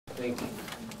think,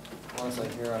 once I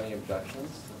hear any objections,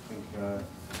 I think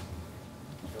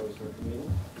shall we start the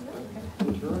meeting?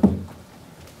 Okay. Terrific.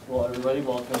 Well, everybody,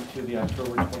 welcome to the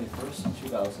October 21st,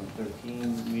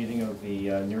 2013 meeting of the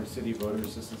New York City Voter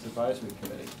Assistance Advisory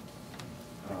Committee.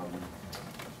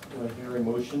 Do I hear a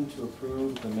motion to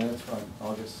approve the minutes from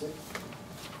August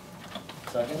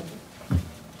 6th? Second?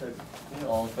 Okay,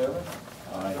 all in favor?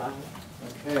 Aye.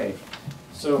 Okay.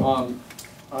 So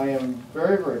I am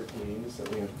very, very pleased that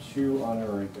we have two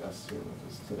honorary guests here with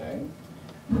us today.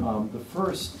 The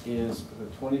first is the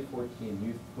 2014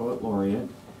 Youth Poet Laureate,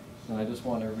 and I just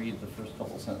want to read the first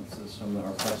couple sentences from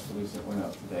our press release that went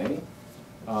out today.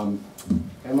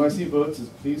 NYC Votes is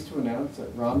pleased to announce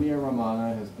that Ramya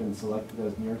Ramana has been selected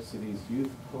as New York City's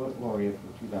Youth Poet Laureate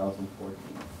for 2014.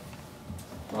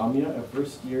 Ramya, a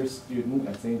first-year student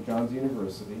at St. John's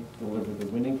University, delivered the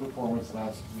winning performance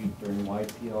last week during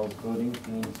YPL's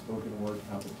voting-themed spoken word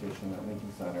competition at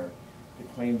Lincoln Center to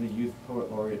claim the Youth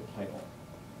Poet Laureate title.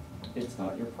 It's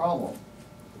Not Your Problem.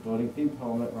 The voting-themed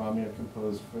poem that Ramya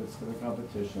composed for the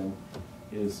competition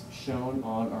is shown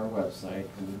on our website,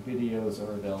 and the videos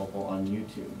are available on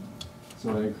YouTube.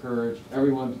 So I encourage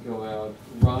everyone to go out,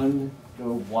 run,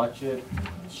 go watch it,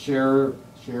 share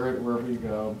it wherever you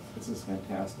go. This is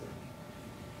fantastic.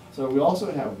 So we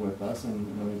also have with us, and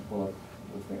let me pull up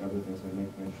the other things to make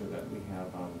sure that we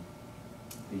have I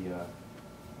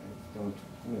don't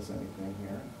miss anything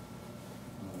here.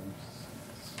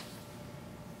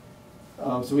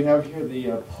 So we have here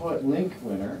the Poet Link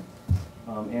winner,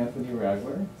 Anthony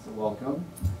Ragler. So welcome.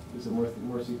 He's a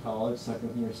Mercy College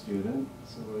second-year student.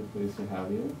 So really pleased to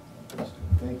have you.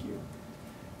 Thank you.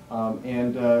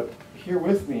 And here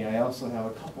with me, I also have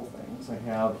a couple things. I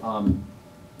have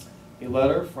a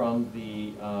letter from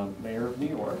the Mayor of New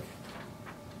York.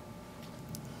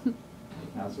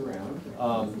 Pass around.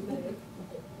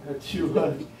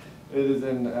 It is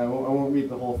in, I won't read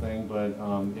the whole thing, but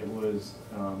it was,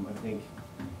 I think,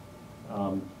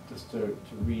 just to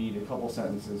read a couple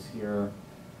sentences here.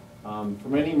 For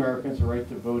many Americans, the right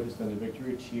to vote has been a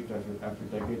victory achieved after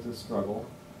decades of struggle.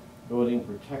 Voting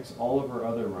protects all of our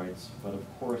other rights, but of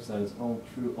course that is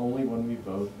true only when we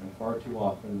vote, and far too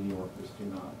often New Yorkers do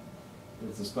not. It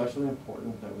is especially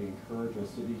important that we encourage our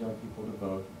city's young people to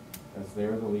vote, as they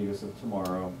are the leaders of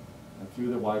tomorrow. And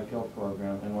through the YPL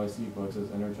program, NYC Votes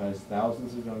has energized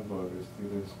thousands of young voters through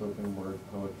their spoken word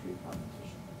poetry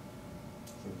competition.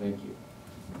 So thank you.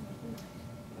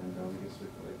 And we can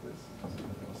circulate this so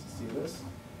everyone else to see this.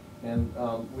 And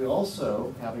we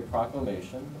also have a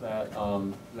proclamation that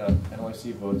that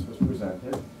NYC Votes was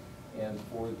presented, and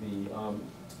for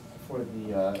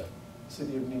the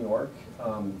City of New York.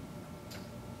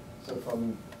 So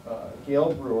from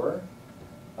Gail Brewer.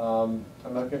 I'm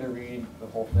not going to read the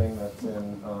whole thing that's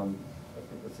in I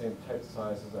think the same text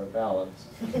size as our ballots,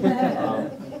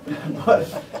 but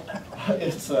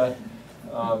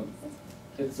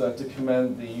it's to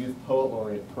commend the Youth Poet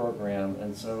Laureate program,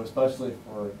 and so especially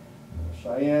for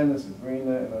Cheyenne,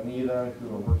 Sabrina, and Anita, who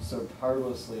have worked so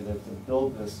tirelessly to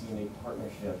build this unique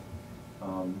partnership.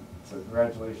 So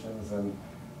congratulations, and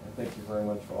thank you very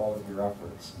much for all of your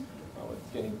efforts.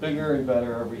 It's getting bigger and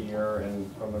better every year,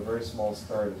 and from a very small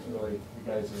start, it's really, you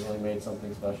guys have really made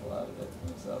something special out of it.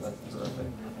 So that's terrific.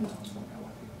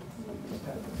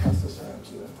 Pass this around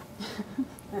to you.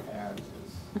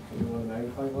 You want a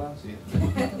magnifying glass?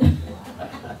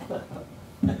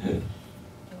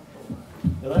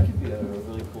 Now that could be a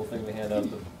really cool thing to hand out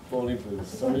to voting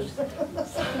booths.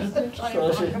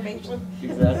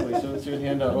 Exactly. So it's your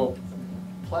hand out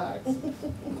plaques.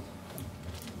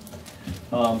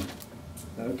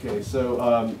 Okay, so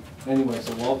anyway,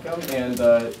 so welcome, and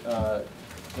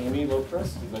Amy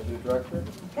Lopres, Executive Director.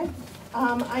 Okay,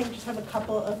 I just have a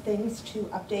couple of things to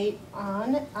update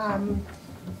on.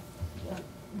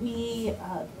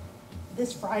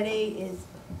 This Friday is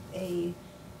a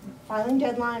filing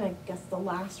deadline, I guess the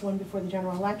last one before the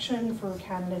general election for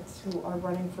candidates who are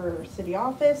running for city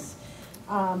office.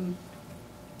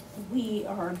 We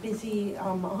are busy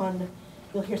on.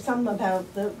 You'll hear some about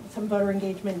some voter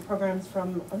engagement programs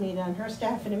from Anita and her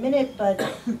staff in a minute, but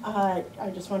I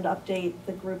just wanted to update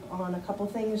the group on a couple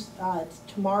things.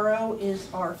 Tomorrow is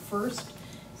our first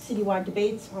citywide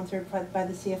debate sponsored by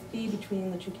the CFB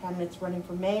between the two candidates running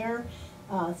for mayor,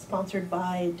 sponsored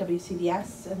by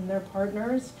WCBS and their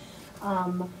partners.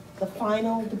 The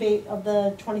final debate of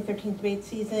the 2013 debate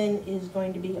season is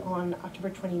going to be on October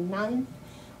 29th.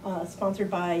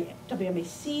 Sponsored by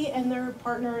WMAC and their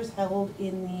partners, held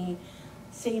in the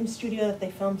same studio that they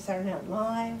filmed Saturday Night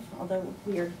Live, although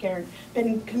we are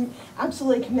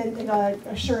absolutely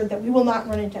assured that we will not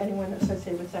run into anyone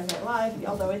associated with Saturday Night Live,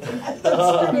 although it's in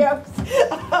those studios.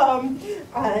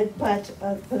 But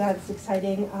that's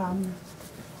exciting.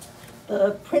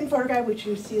 The print photo guide, which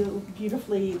you see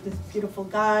beautifully, this beautiful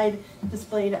guide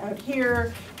displayed out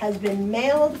here, has been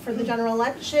mailed for the general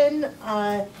election.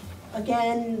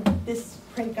 Again, this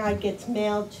print guide gets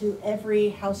mailed to every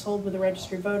household with a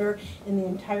registered voter in the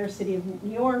entire city of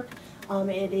New York.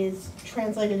 It is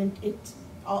translated, it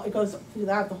goes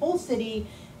throughout the whole city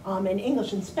in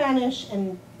English and Spanish,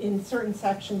 and in certain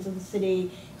sections of the city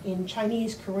in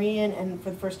Chinese, Korean, and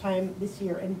for the first time this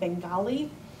year in Bengali.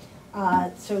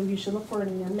 So you should look for it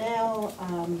in your mail.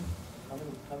 How many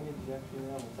did you actually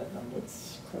mail? What's that number?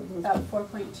 It's about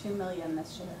 4.2 million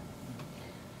this year.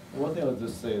 One thing I'll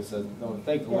just say is that I want to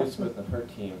thank Elizabeth and her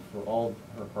team for all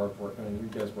her hard work. I mean, you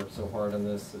guys work so hard on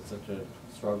this. It's such a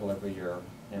struggle every year,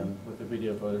 and with the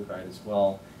video voter guide as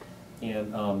well.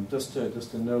 And just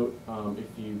to note,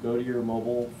 if you go to your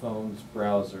mobile phone's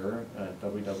browser at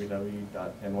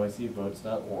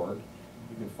www.nycvotes.org,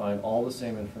 you can find all the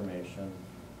same information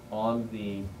on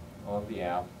the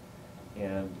app.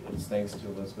 And it's thanks to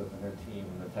Elizabeth and her team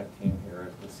and the tech team here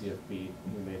at the CFB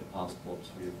who made it possible to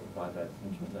provide that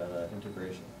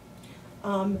integration.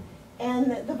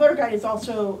 And the voter guide is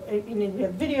also, we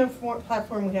have video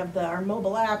platform, we have our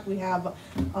mobile app, we have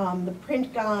the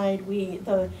print guide, we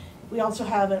also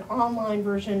have an online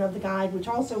version of the guide, which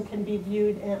also can be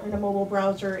viewed in a mobile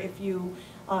browser if you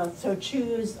so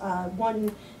choose.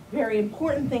 One very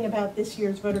important thing about this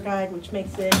year's voter guide, which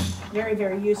makes it very,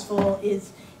 very useful,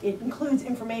 is it includes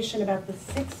information about the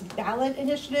 6 ballot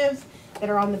initiatives that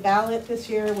are on the ballot this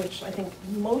year, which I think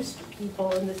most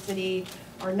people in the city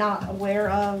are not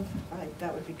aware of.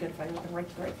 That would be good if I were to write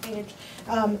to the right page.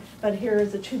 But here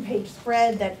is a 2-page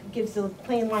spread that gives a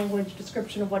plain language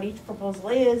description of what each proposal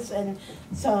is and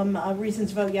some reasons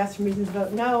to vote yes and reasons to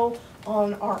vote no.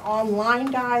 On our online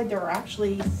guide, there are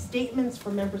actually statements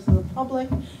from members of the public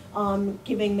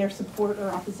giving their support or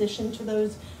opposition to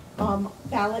those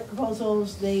ballot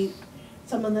proposals.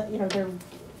 Some of them,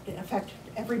 they affect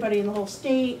everybody in the whole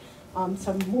state,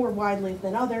 some more widely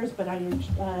than others, but I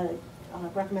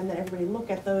recommend that everybody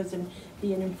look at those and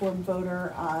be an informed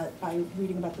voter by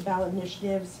reading about the ballot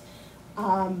initiatives.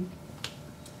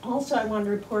 Also, I want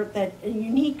to report that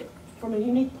from a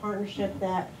unique partnership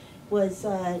that was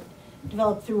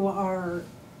developed through our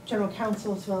General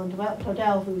Counsel, Sylvan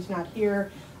Hodel, who's not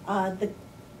here, the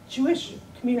Jewish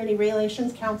Community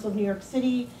Relations Council of New York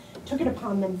City took it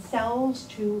upon themselves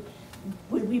to,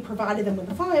 we provided them with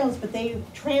the files, but they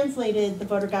translated the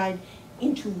voter guide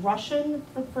into Russian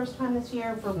for the first time this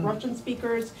year for Russian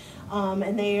speakers,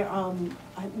 and they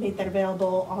made that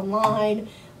available online.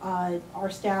 Our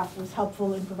staff was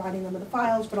helpful in providing them with the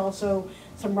files, but also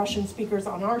some Russian speakers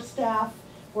on our staff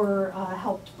were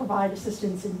helped provide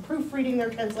assistance in proofreading their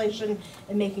translation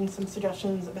and making some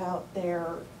suggestions about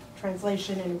their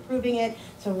translation and improving it.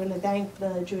 So I'm going to thank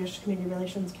the Jewish Community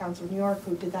Relations Council of New York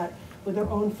who did that with their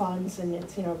own funds, and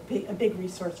it's a big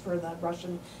resource for the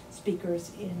Russian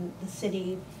speakers in the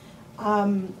city.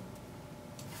 And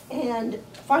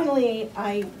finally,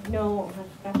 I know I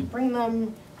forgot to bring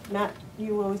them. Matt,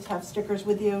 you always have stickers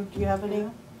with you. Do you have any?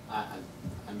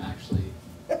 I'm actually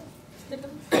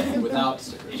without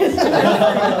stickers.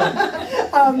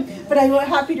 But I'm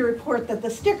happy to report that the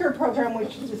sticker program,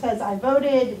 which says I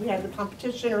voted, we had the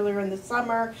competition earlier in the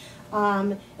summer,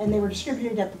 and they were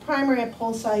distributed at the primary at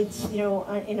poll sites,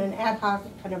 in an ad hoc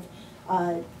kind of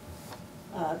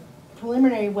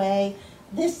preliminary way.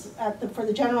 This, for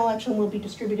the general election, will be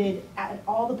distributed at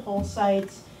all the poll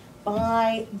sites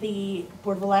by the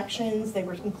Board of Elections. They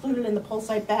were included in the poll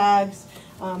site bags.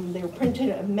 They were printed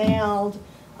and mailed.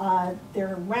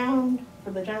 They're round for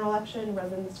the general election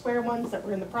rather than the square ones that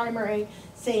were in the primary.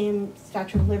 Same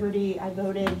Statue of Liberty, I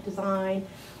voted design.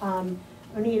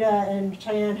 Anita and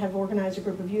Cheyenne have organized a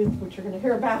group of youth, which you're going to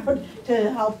hear about,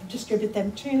 to help distribute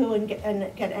them too and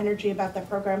get energy about that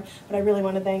program. But I really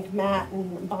want to thank Matt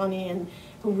and Bonnie, and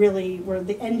who really were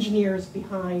the engineers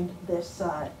behind this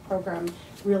program.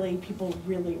 Really, people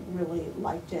really, really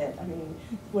liked it. I mean,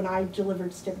 when I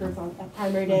delivered stickers on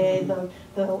primary day, the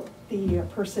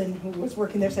person who was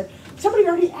working there said, "Somebody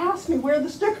already asked me where the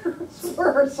stickers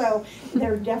were." So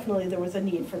there was a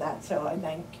need for that. So I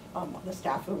thank the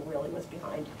staff who really was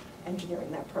behind engineering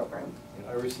that program.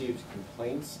 I received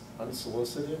complaints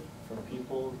unsolicited from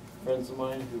people, friends of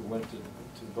mine, who went to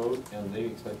to vote and they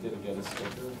expected to get a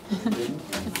sticker and they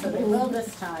didn't. So they will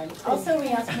this time. Also, we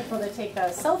asked people to take a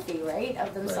selfie, right,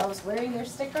 of themselves wearing their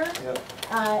sticker. Yep.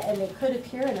 And they could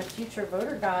appear in a future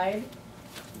voter guide.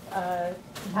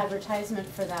 Advertisement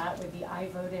for that would be I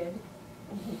voted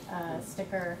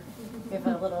sticker. We have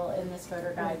a little, in this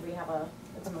voter guide, we have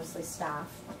it's mostly staff.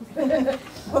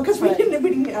 Well, because we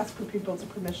didn't ask for people's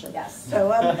permission. Yes. So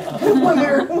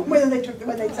when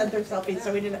they sent their selfies,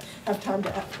 so we didn't have time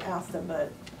to ask them,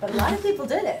 but a lot of people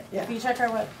did it. Yeah. If you check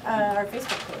our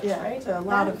Facebook page, yeah, right? so a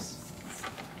lot of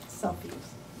selfies.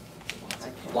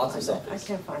 Lots of selfies. I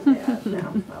can't find it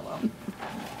now. Oh well.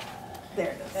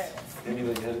 There it is. There it is. Any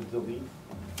that you had to delete?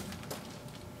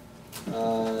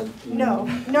 No,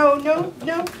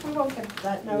 we won't get to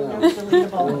that. No,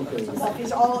 deletable.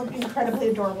 Selfies, all incredibly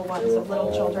adorable ones of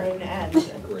little children and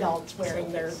adults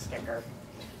wearing their sticker.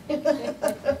 Excellent.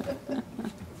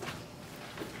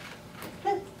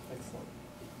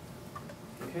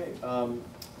 Okay,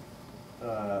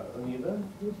 Anita?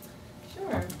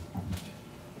 Sure.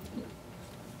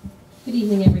 Good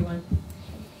evening, everyone.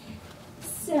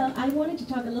 So I wanted to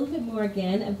talk a little bit more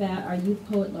again about our Youth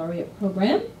Poet Laureate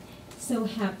program. So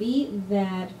happy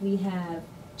that we have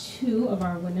 2 of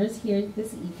our winners here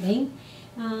this evening.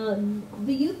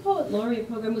 The Youth Poet Laureate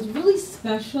program was really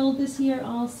special this year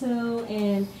also,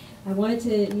 and I wanted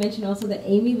to mention also that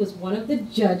Amy was one of the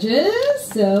judges,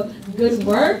 so good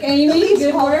work, Amy,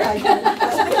 good work.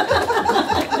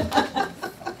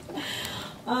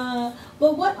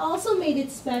 But what also made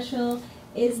it special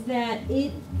is that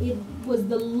it was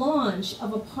the launch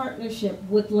of a partnership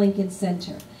with Lincoln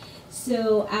Center.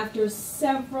 So after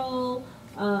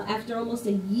after almost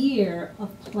a year of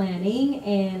planning,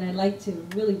 and I'd like to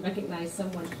really recognize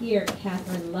someone here,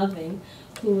 Catherine Loving,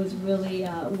 who was really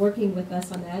working with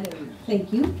us on that, and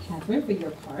thank you, Catherine, for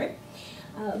your part.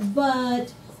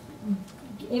 But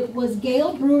it was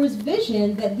Gail Brewer's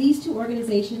vision that these 2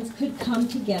 organizations could come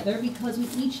together because we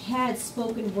each had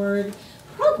spoken word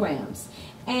programs,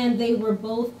 and they were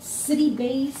both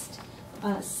city-based,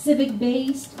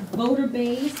 civic-based,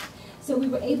 voter-based. So we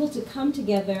were able to come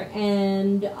together,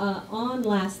 and on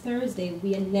last Thursday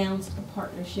we announced a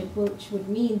partnership, which would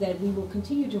mean that we will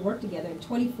continue to work together in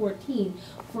 2014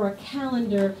 for a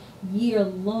calendar year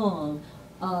long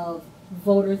of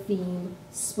voter-themed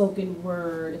spoken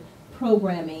word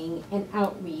programming and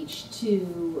outreach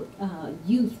to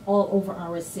youth all over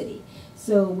our city.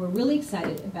 So we're really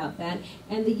excited about that.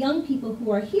 And the young people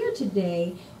who are here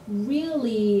today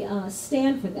really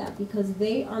stand for that, because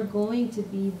they are going to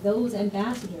be those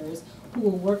ambassadors who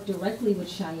will work directly with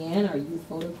Cheyenne, our youth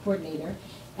voter coordinator,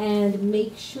 and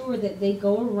make sure that they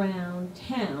go around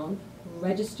town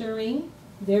registering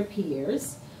their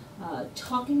peers,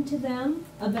 talking to them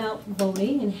about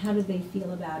voting and how do they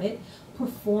feel about it,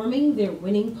 performing their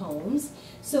winning poems.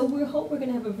 So we hope we're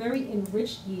going to have a very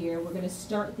enriched year. We're going to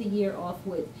start the year off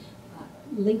with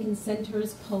Lincoln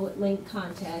Center's Poet Link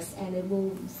contest, and it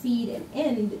will feed and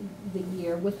end the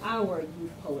year with our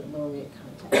Youth Poet Laureate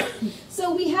contest.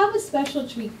 So we have a special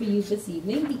treat for you this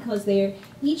evening because they're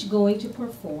each going to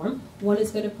perform. One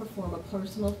is going to perform a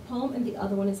personal poem, and the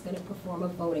other one is going to perform a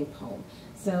voting poem.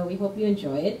 So we hope you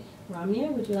enjoy it.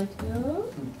 Ramya, would you like to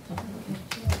go?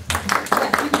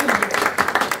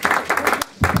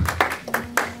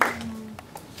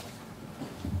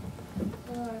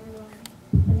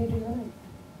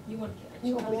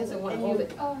 You want to because I want to hold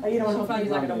it. Oh, you don't want to hold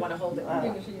it? I don't want to hold it.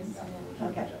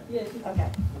 Okay. Yeah. Okay.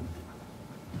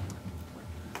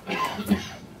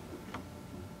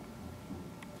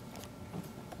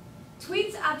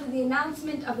 Tweets after the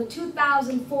announcement of the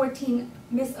 2014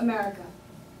 Miss America.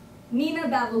 Nina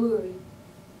Bavaluri.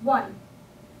 1.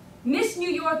 Miss New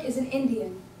York is an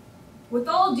Indian. With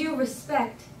all due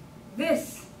respect,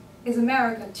 this is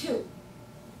America too.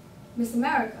 Miss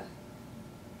America.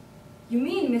 You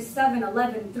mean Miss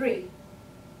 7-11-3.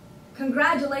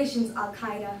 Congratulations,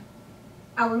 Al-Qaeda.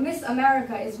 Our Miss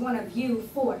America is one of you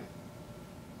 4.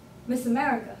 Miss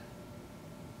America.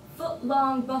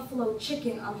 Foot-long buffalo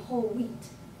chicken on whole wheat.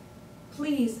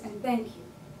 Please and thank you.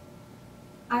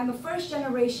 I am a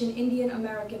first-generation Indian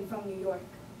American from New York.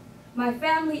 My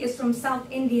family is from South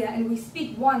India, and we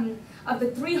speak one of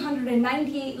the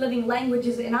 398 living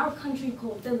languages in our country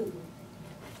called Telugu.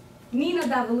 Nina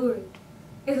Bavaluri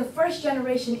is a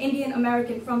first-generation Indian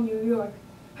American from New York.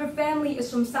 Her family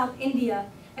is from South India,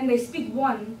 and they speak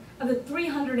one of the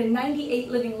 398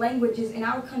 living languages in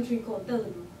our country called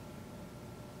Telugu.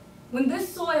 When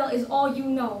this soil is all you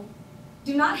know,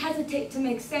 do not hesitate to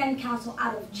make sandcastle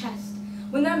out of chest.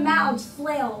 When their mouths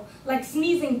flail like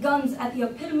sneezing guns at the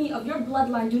epitome of your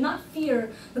bloodline, do not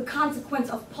fear the consequence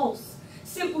of pulse.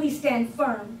 Simply stand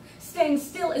firm. Staying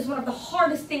still is one of the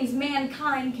hardest things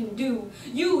mankind can do.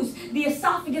 Use the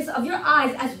esophagus of your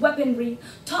eyes as weaponry.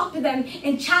 Talk to them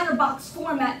in chatterbox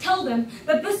format. Tell them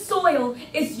that this soil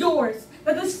is yours,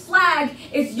 that this flag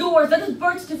is yours, that this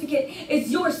birth certificate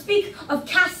is yours. Speak of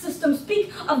caste system,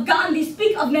 speak of Gandhi,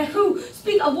 speak of Nehru,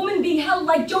 speak of women being held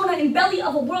like Jonah in belly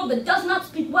of a world that does not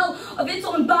speak well of its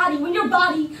own body. When your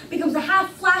body becomes a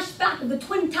half flashback of the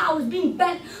Twin Towers being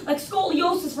bent like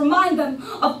scoliosis, remind them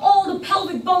of all the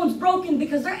pelvic bones broken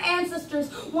because their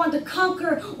ancestors wanted to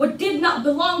conquer what did not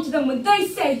belong to them. When they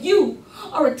say you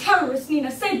are a terrorist, Nina,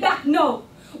 say back no.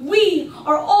 We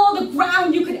are all the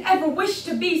ground you could ever wish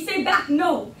to be. Say back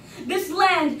no. This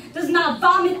land does not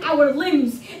vomit our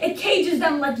limbs. It cages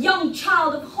them like young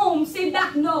child of home. Say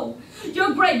back no.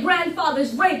 Your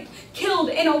great-grandfathers raped, killed,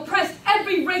 and oppressed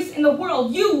every race in the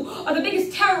world. You are the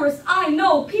biggest terrorists I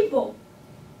know. People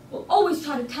will always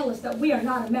try to tell us that we are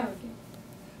not American.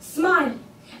 Smile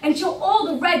and show all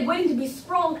the red waiting to be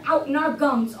sprawled out in our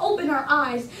gums. Open our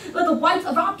eyes. Let the whites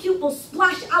of our pupils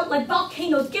splash out like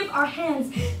volcanoes. Give our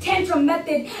hands tantrum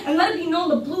method and let it be known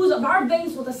the blues of our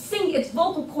veins will sing its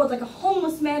vocal cords like a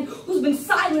homeless man who's been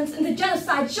silenced in the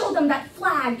genocide. Show them that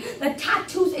flag that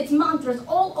tattoos its mantras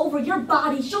all over your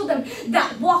body. Show them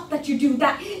that walk that you do,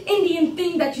 that Indian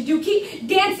thing that you do. Keep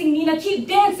dancing, Nina. Keep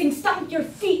dancing. Stomp your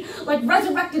feet like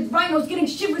resurrected rhinos getting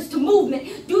shivers to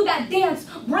movement. Do that dance.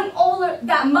 Bring all of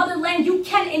that motherland you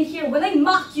can in here. When they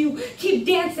mock you, keep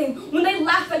dancing. When they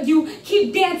laugh at you,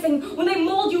 keep dancing. When they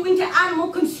mold you into animal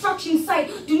construction site,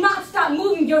 do not stop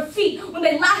moving your feet. When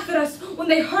they laugh at us, when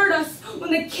they hurt us,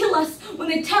 when they kill us, when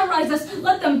they terrorize us,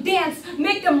 let them dance.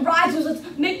 Make them rise with us.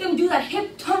 Make them do that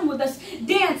hip turn with us.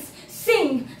 Dance,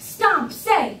 sing, stomp,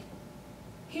 say.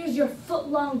 Here's your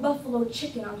foot-long buffalo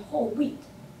chicken on whole wheat.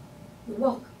 You're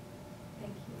welcome.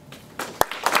 Thank you.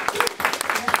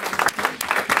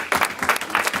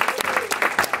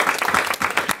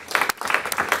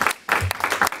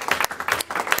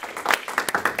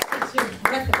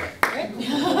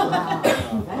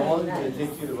 How long did it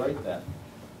take you to write that?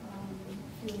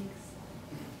 A few weeks.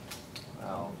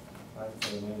 Wow,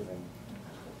 that's amazing.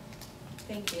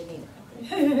 Thank you, Nina.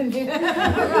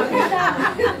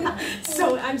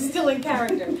 So I'm still in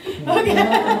character. Okay.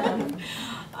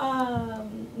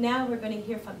 Now we're going to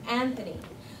hear from Anthony,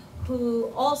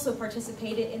 who also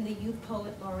participated in the Youth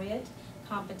Poet Laureate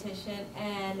competition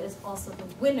and is also the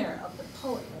winner of the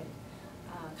Poetry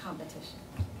competition.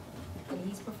 And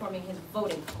he's performing his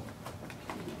voting poem.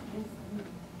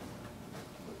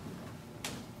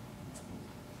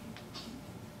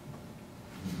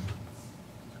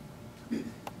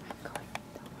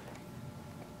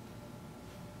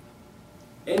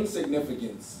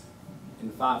 Insignificance in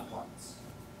 5 parts.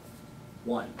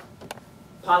 1.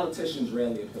 Politicians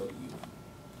rarely appeal to youth.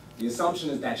 The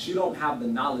assumption is that you don't have the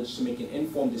knowledge to make an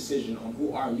informed decision on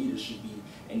who our leaders should be,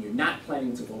 and you're not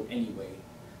planning to vote anyway.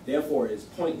 Therefore, it is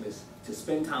pointless to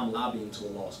spend time lobbying to a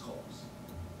lost cause.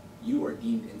 You are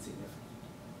deemed insignificant.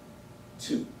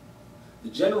 2. The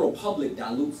general public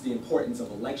dilutes the importance of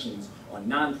elections on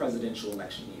non-presidential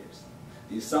election years.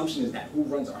 The assumption is that who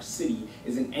runs our city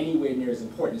isn't anywhere near as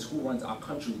important as who runs our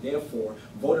country. Therefore,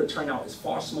 voter turnout is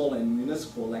far smaller in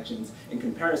municipal elections in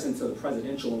comparison to the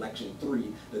presidential election.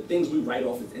 3, the things we write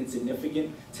off as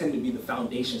insignificant tend to be the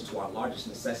foundations to our largest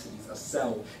necessities. A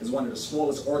cell is one of the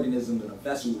smallest organisms in a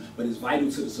vessel, but is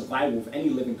vital to the survival of any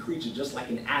living creature. Just like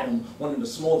an atom, one of the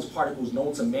smallest particles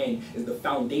known to man, is the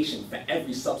foundation for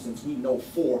every substance we know.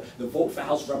 4, the vote for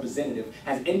House Representative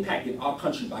has impacted our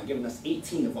country by giving us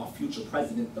 18 of our future presidents,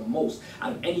 the most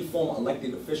out of any former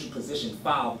elected official position.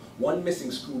 5, one missing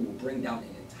screw will bring down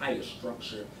an entire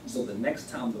structure. So the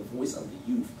next time the voice of the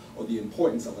youth or the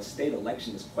importance of a state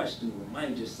election is questioned,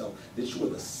 remind yourself that you are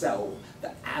the cell,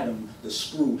 the atom, the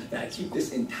screw that keep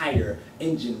this entire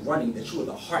engine running, that you are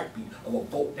the heartbeat of a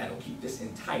vote that'll keep this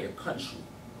entire country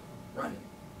running.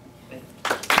 Thank you.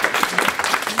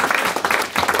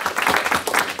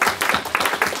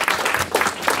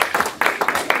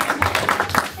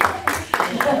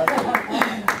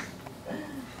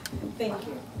 Thank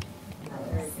you.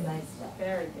 Nice.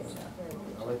 Very good job. Very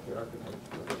good. I like the architecture.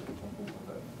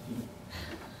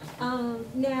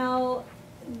 Now,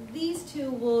 these two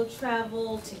will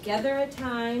travel together at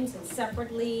times and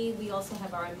separately. We also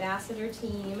have our ambassador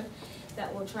team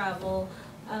that will travel,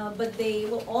 but they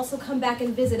will also come back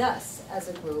and visit us as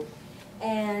a group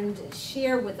and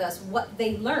share with us what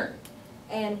they learned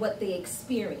and what they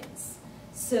experience.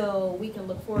 So we can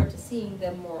look forward to seeing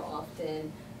them more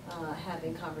often,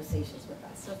 having conversations with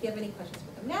us. So if you have any questions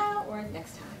for them now or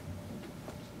next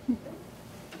time.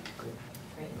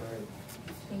 Great. Great. All right.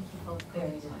 Thank you both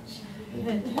very much.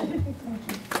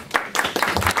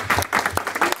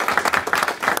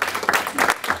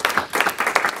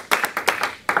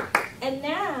 And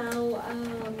now,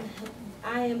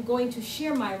 I am going to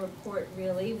share my report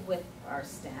really with our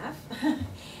staff.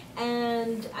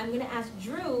 And I'm going to ask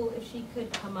Drew if she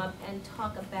could come up and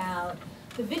talk about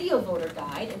the video voter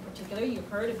guide. In particular, you've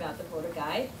heard about the voter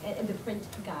guide and the print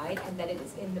guide, and that it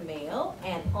is in the mail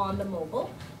and on the mobile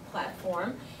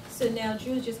platform. So now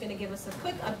Drew's just going to give us a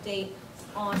quick update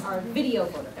on our video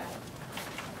voter guide.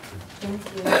 Thank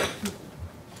you.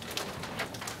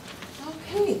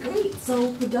 Okay, great.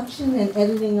 So production and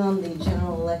editing on the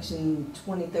general election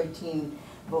 2013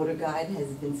 voter guide has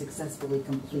been successfully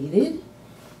completed.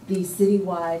 The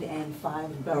citywide and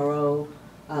 5-borough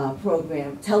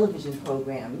television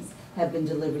programs have been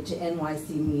delivered to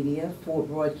NYC Media for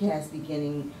broadcast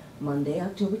beginning Monday,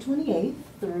 October 28th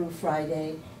through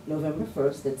Friday, November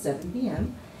 1st at 7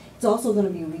 p.m. It's also going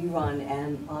to be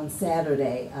rerun on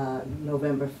Saturday,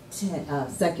 November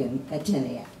 2nd at 10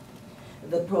 a.m.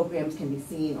 The programs can be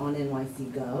seen on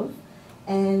NYC Gov,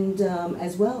 and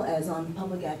as well as on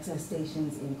public access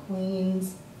stations in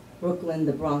Queens, Brooklyn,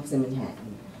 the Bronx, and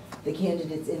Manhattan. The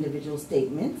candidates' individual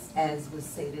statements, as was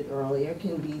stated earlier,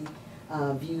 can be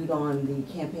viewed on the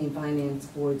Campaign Finance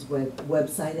Board's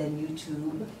website and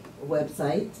YouTube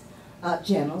website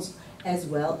channels, as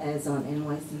well as on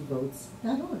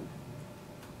nycvotes.org.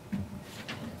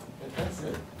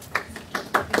 Fantastic.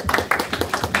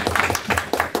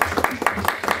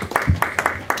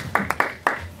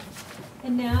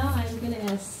 And now I'm going to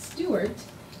ask Stuart,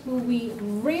 who we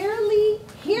rarely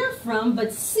hear from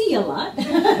but see a lot,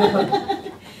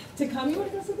 to come. You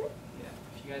want to go sit there? Yeah,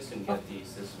 if you guys didn't get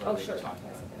these, this is what we sure. were talking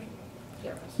about.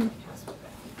 Yeah.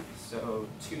 So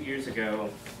 2 years ago,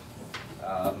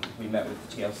 we met with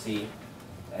the TLC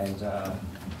and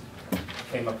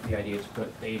came up with the idea to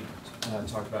put, they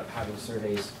talked about having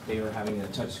surveys. They were having a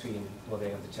touchscreen, well,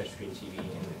 they have the touchscreen TV in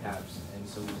the cabs, and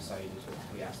so we decided to,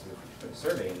 we asked them if we could put a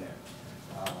survey in there.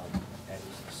 And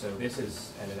so this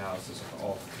is an analysis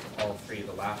of all three of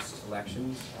the last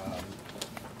elections.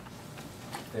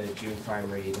 The June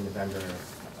primary, the November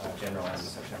general, and the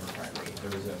September primary.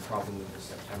 There was a problem with the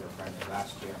September primary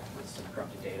last year with some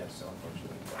corrupted data, so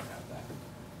unfortunately we don't have that.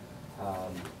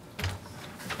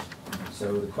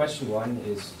 So the question one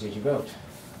is, did you vote?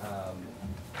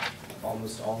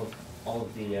 Almost all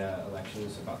of the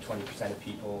elections, about 20% of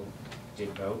people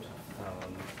did vote.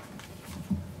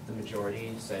 The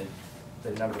majority said,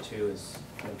 the number two,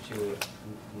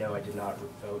 no, I did not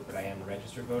vote, but I am a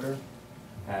registered voter,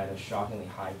 had a shockingly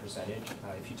high percentage.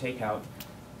 If you take out,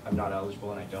 I'm not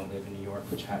eligible and I don't live in New York,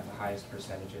 which had the highest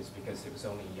percentages because it was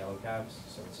only yellow cabs,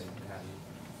 so it's in Manhattan,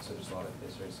 so there's a lot of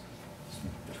visitors.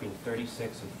 Between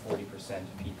 36 and 40%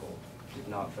 of people did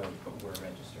not vote but were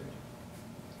registered.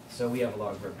 So we have a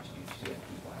lot of work to do to get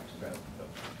people out to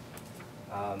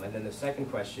vote. And then the second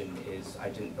question is, I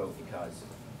didn't vote because.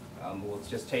 We'll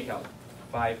just take out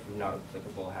 5 who not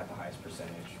applicable had the highest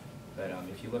percentage. But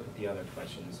if you look at the other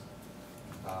questions,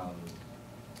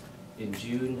 in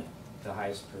June, the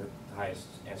highest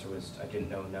answer was I didn't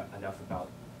know enough about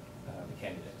the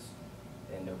candidates.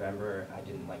 In November, I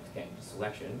didn't like the candidate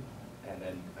selection, and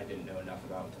then I didn't know enough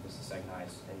about it was the second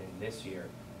highest. And then this year,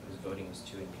 it was voting was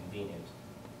too inconvenient.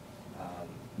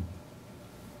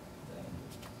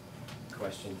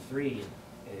 Question 3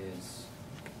 is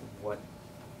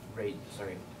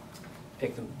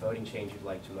pick the voting change you'd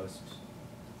like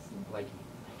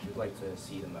to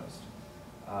see the most.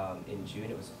 In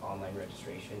June it was online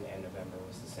registration, and November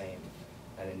was the same.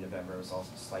 And in November it was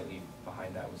also slightly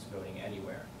behind that was voting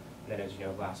anywhere. And then, as you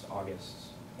know, last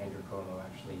August, Andrew Cuomo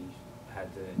actually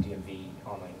had the DMV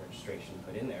online registration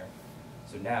put in there.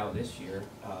 So now, this year,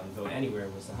 vote anywhere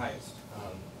was the highest.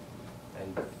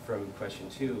 And from question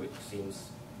 2, it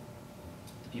seems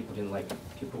people didn't like the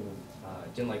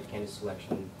candidate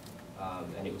selection,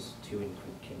 and it was too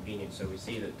inconvenient. So we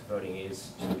see that the voting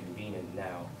is too convenient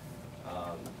now,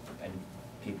 and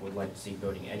people would like to see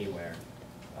voting anywhere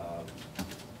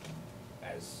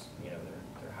as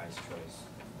their highest choice.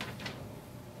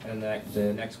 And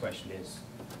the next question is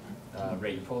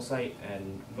rate your poll site,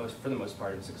 and for the most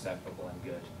part it was acceptable and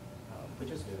good,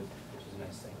 which is good, which is a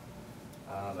nice thing.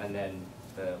 And then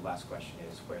the last question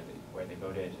is where they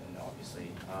voted, and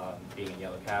obviously being in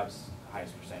yellow cabs,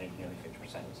 highest percentage, nearly 50%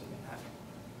 was in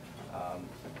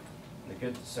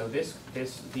Manhattan. So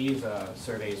these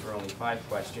surveys were only 5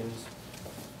 questions,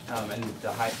 and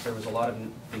there was a lot of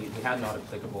we had not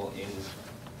applicable in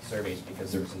surveys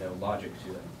because there was no logic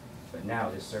to them. But now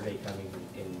this survey coming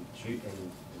in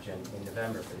in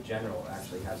November for the general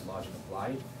actually has logic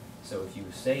applied. So if you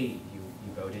say you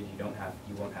voted, you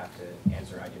won't have to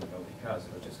answer I didn't vote because.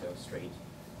 It'll just go straight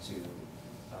to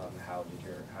how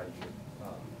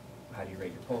do you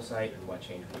rate your poll site and what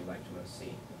change would you like to most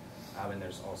see. And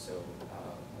there's also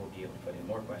we'll be able to put in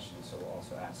more questions, so we'll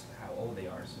also ask how old they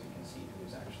are so we can see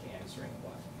who's actually answering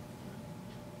what.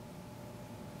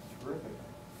 Terrific.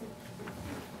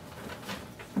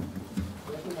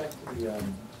 Let's go back to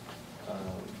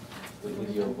the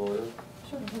video voter.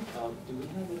 Sure. Do we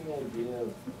have any idea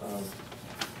of,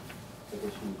 I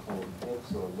guess you would call them hits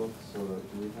or looks, or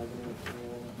do we have any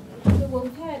idea? Well,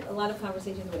 we've had a lot of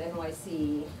conversations with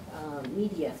NYC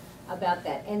media about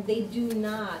that, and they do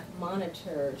not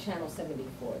monitor Channel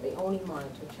 74. They only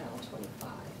monitor Channel 25.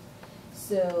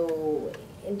 So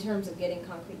in terms of getting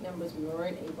concrete numbers, we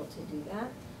weren't able to do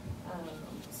that.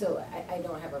 So I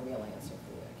don't have a real answer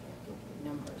for you. I can't give you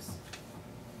numbers.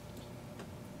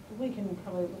 We can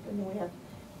probably look, I mean, we have,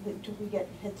 do we get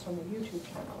hits on the YouTube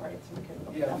channel, right? So we can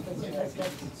look at the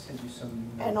statistics. Send you some.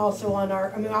 And also on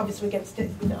our, I mean, obviously we get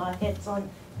hits on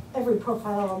every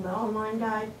profile on the online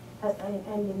guide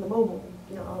and in the mobile,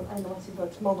 you know, NYC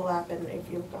VAAC's mobile app, and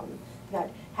if you that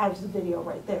has the video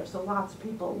right there. So lots of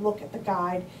people look at the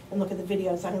guide and look at the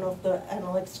videos. I don't know if the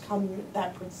analytics come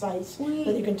that precise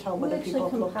that you can tell whether people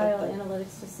have looked at We actually compile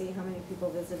analytics to see how many people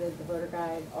visited the voter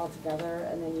guide altogether,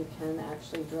 and then you can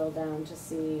actually drill down to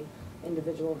see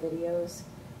individual videos.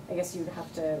 I guess you'd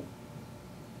have to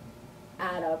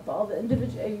add up all the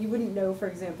individual, you wouldn't know, for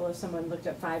example, if someone looked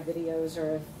at 5 videos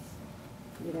or if,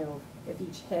 you know, if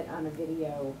each hit on a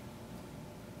video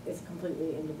is a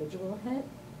completely individual hit.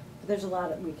 But there's a lot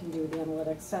that we can do with the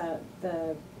analytics.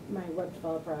 My web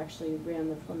developer actually ran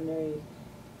the preliminary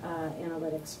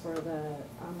analytics for the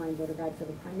online voter guide for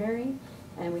the primary,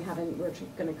 and we're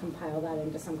going to compile that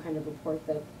into some kind of report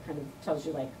that kind of tells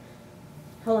you like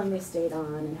how long they stayed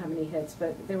on and how many hits,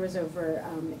 but there was over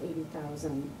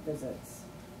 80,000 visits.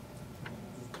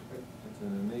 It's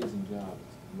an amazing job.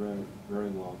 It's very, very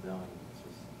well done. It's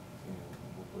just, you know,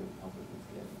 hopefully help it with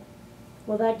getting.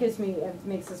 Well, it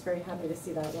makes us very happy to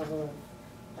see that level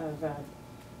of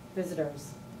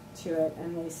visitors to it,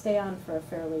 and they stay on for a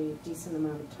fairly decent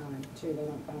amount of time too. They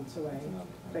don't bounce away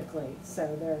quickly,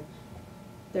 so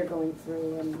they're going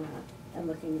through and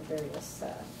looking at various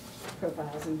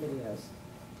profiles and videos.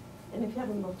 And if you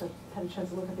haven't had a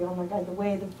chance to look at the online guide, the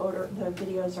way the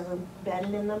videos are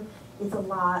embedded in them is a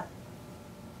lot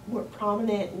more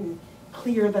prominent and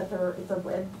clear that it's a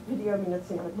web video. I mean, it's,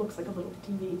 you know, it looks like a little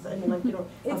TV. I mean, like, you know,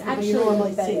 it's how actually you normally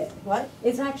embedded. see. What?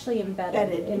 It's actually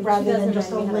embedded rather than just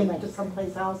a 2009 link we had to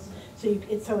someplace else. So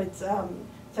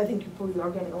so I think you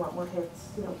are getting a lot more hits,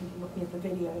 you know, people looking at the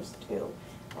videos too.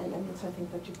 And I mean, so I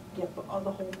think that you get the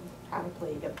whole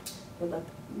panoply, you get the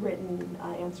written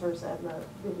answers and the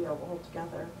video all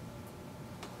together.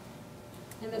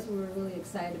 And that's what we're really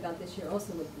excited about this year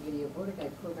also with the Video Voter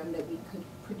Guide program, that we could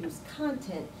produce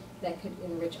content that could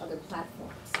enrich other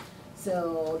platforms.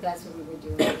 So that's what we were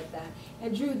doing with that.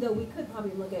 And Drew, though, we could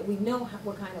probably look at, we know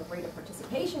what kind of rate of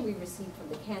participation we received from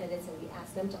the candidates, and we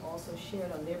asked them to also share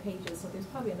it on their pages. So there's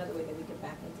probably another way that we could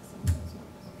back into some of those numbers.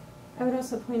 I would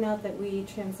also point out that we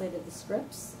translated the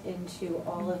scripts into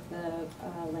all of the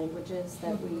languages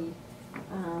that we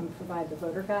provide the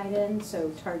voter guide in.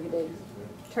 So targeted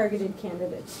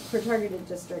candidates for targeted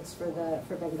districts for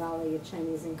Bengali,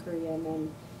 Chinese, and Korean,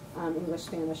 and English,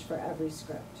 Spanish for every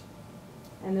script.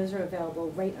 And those are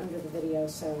available right under the video,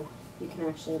 so you can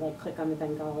actually like click on the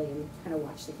Bengali and kind of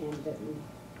watch the candidate and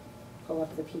pull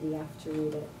up the PDF to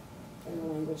read it in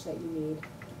the language that you need.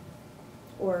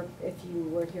 Or if you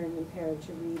were hearing impaired,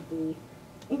 to read the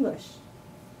English.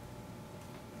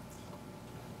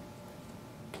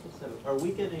 So are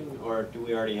we getting, or do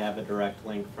we already have a direct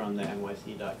link from the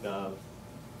NYC.gov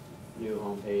new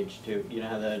homepage to, you know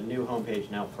how the new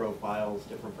homepage now profiles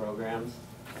different programs?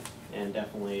 And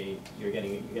definitely you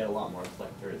get a lot more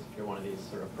click-throughs if you're one of these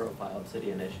sort of profiled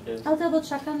city initiatives. I'll double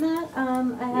check on that.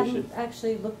 I haven't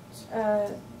actually looked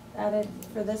at it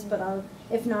for this, but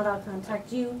if not, I'll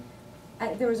contact you.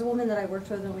 There was a woman that I worked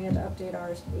with, and we had to update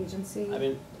our agency. I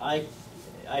mean, I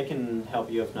can help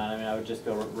you if not. I mean, I would just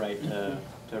go right to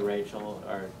Rachel,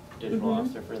 our digital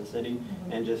officer for the city,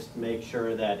 and just make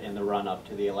sure that in the run-up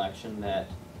to the election that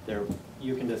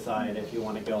you can decide if you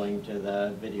want it going to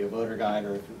the video voter guide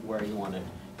or where you want it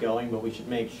going, but we should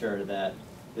make sure that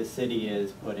the city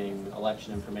is putting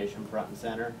election information front and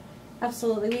center,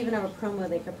 Absolutely, we even have a promo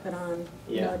they could put on,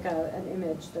 you know, Yeah. like an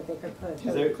image that they could put,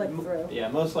 Because they're, click through. yeah,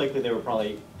 most likely they were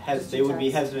probably, Just they would be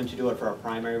text. hesitant to do it for a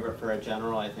primary, but for a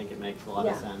general, I think it makes a lot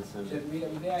of Yeah. sense. And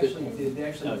They actually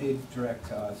Okay. did direct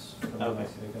to us from Okay.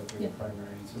 NYC to go through Yeah. the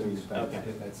primary, and so we expect Okay. to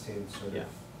get that same sort Yeah.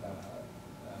 of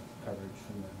coverage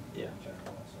from them Yeah. in general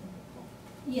also.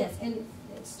 Yes, and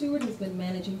Stewart has been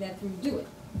managing that through Do It.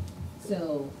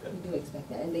 So we do expect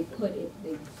that, and they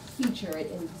feature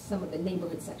it in some of the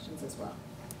neighborhood sections as well.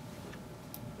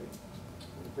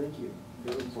 Thank you.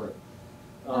 Good report.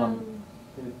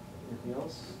 Anything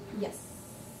else? Yes.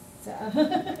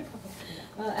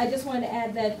 I just wanted to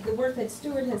add that the work that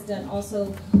Stewart has done,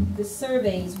 also the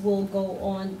surveys will go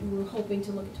on, we're hoping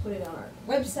to put it on our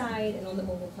website and on the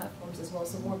mobile platforms as well,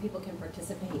 so more people can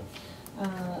participate.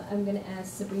 I'm going to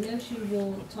ask Sabrina, she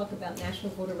will talk about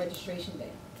National Voter Registration Day.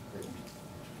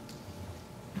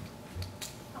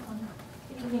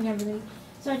 Good evening, everybody.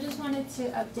 So I just wanted to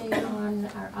update on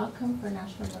our outcome for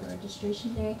National Voter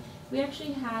Registration Day. We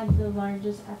actually had the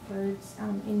largest efforts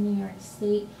in New York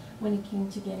State when it came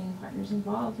to getting partners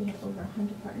involved. We had over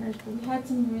 100 partners, but we had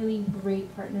some really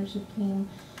great partners who came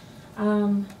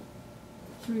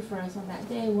through for us on that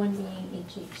day, one being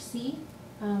HHC.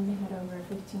 They had over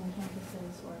 15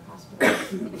 campuses or hospitals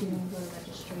doing voter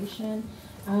registration.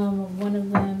 One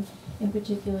of them in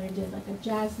particular did like a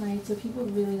jazz night, so people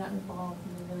really got involved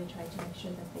and we really tried to make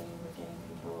sure that they were getting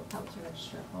people out to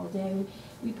register all day.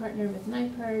 We partnered with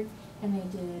NYPIRG and they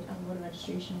did voter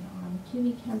registration on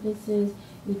CUNY campuses.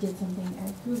 We did something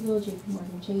at Google, JP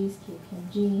Morgan Chase,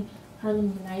 KPMG.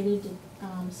 Harlem United did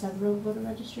several voter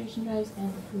registration drives,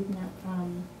 and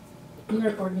the New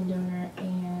York Organ Donor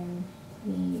and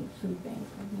the Food Bank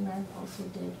of New York also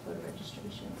did voter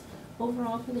registrations.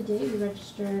 Overall for the day, we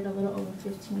registered a little over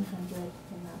 1,500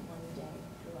 in that one day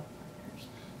through our partners.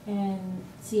 And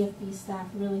CFB staff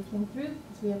really came through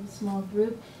because we have a small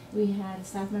group. We had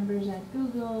staff members at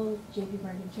Google, JP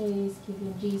Morgan Chase,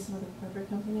 KPMG, some of the corporate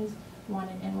companies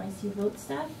wanted NYC Vote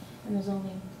staff. And there's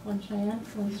only one Cheyenne,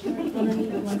 one Stuart, one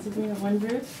Anita, one Sabrina, one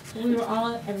Bruce. We were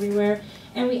all everywhere.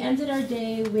 And we ended our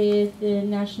day with the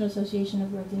National Association of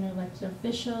Voting Elected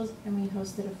Officials, and we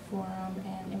hosted a forum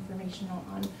and informational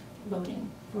on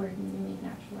voting for newly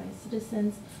naturalized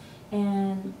citizens.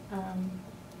 And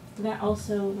that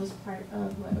also was part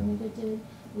of what Anita did.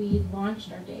 We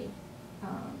launched our day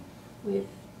with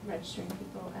registering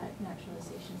people at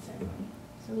naturalization ceremony.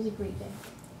 So it was a great day.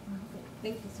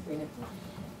 Thank you, Sabrina.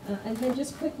 And then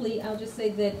just quickly, I'll just say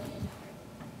that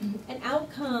an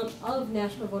outcome of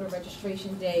National Voter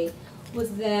Registration Day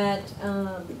was that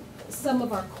some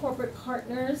of our corporate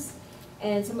partners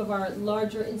and some of our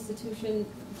larger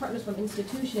partners from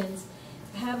institutions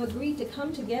have agreed to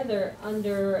come together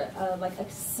under like a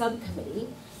subcommittee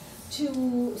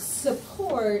to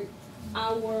support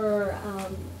our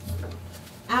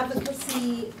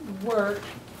advocacy work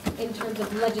in terms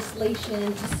of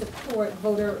legislation to support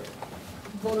voter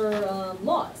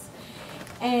laws.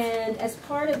 And as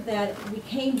part of that, we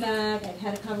came back and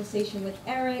had a conversation with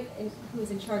Eric, who's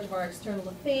in charge of our external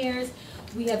affairs.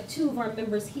 We have two of our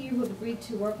members here who have agreed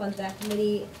to work on that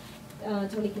committee,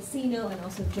 Tony Casino and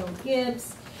also Joan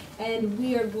Gibbs. And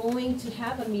we are going to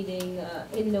have a meeting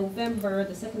in November,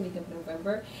 the second week of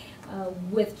November,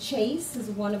 with Chase as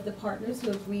one of the partners who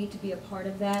agreed to be a part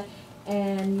of that,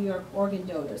 and New York Organ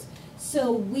Donors.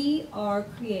 So we are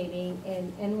creating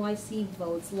an NYC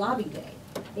Votes Lobby Day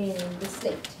in the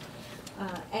state.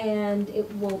 And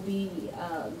it will be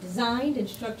designed and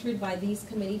structured by these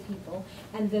committee people,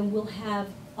 and then we'll have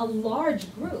a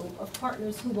large group of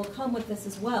partners who will come with us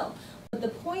as well. But the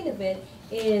point of it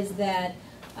is that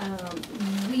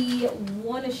we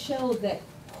want to show that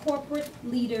corporate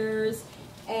leaders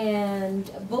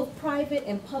and both private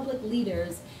and public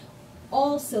leaders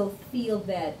also feel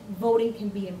that voting can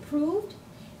be improved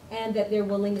and that they're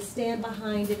willing to stand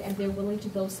behind it and they're willing to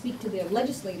go speak to their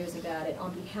legislators about it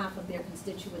on behalf of their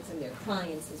constituents and their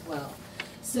clients as well.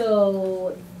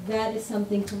 So that is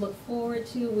something to look forward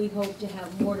to. We hope to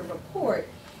have more to report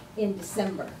in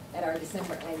December at our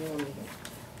December annual meeting.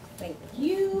 Thank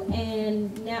you.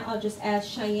 And now I'll just ask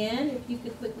Cheyenne if you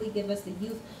could quickly give us the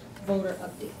youth voter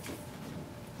update.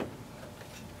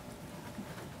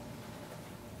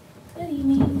 Good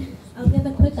evening. I'll give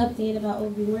a quick update about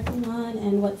what we're working on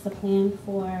and what's the plan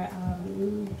for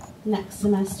next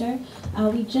semester.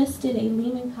 We just did a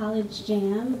Lehman College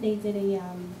Jam. They did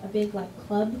a big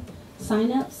club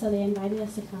sign-up, so they invited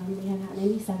us to come. We had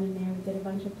 97 there. We did a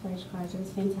bunch of pledge cards. It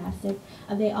was fantastic.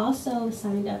 They also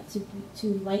signed up to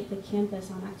light the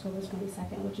campus on October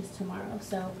 22nd, which is tomorrow.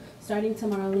 So starting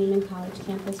tomorrow, Lehman College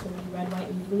campus will be red, white,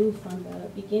 and blue from the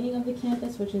beginning of the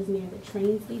campus, which is near the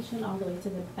train station, all the way to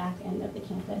the back end of the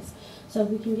campus. So if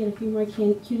we can get a few more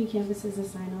CUNY campuses to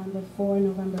sign on before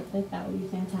November 5th, that would be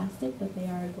fantastic, but they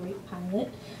are a great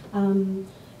pilot.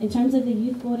 In terms of the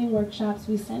youth voting workshops,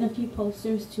 we sent a few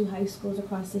posters to high schools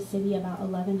across the city, about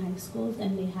 11 high schools,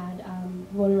 and they had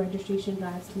voter registration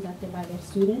drives conducted by their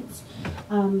students.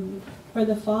 For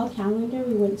the fall calendar,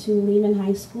 we went to Lehman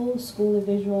High School, School of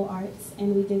Visual Arts,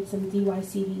 and we did some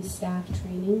DYCD staff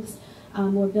trainings.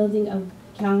 We're building a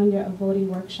calendar of voting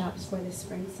workshops for the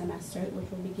spring semester, which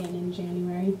will begin in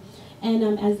January.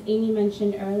 And as Amy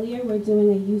mentioned earlier, we're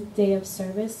doing a Youth Day of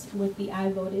Service with the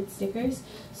I Voted stickers.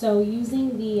 So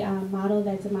using the model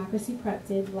that Democracy Prep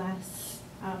did last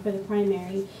for the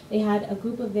primary, they had a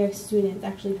group of their students,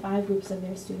 actually 5 groups of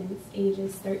their students,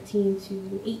 ages 13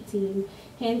 to 18,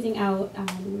 handing out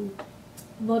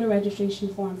voter registration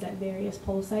forms at various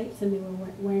poll sites, and they were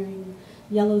wearing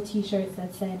yellow t-shirts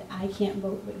that said, "I can't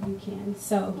vote, but you can."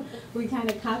 So we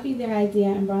kind of copied their idea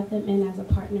and brought them in as a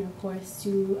partner, of course,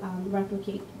 to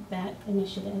replicate that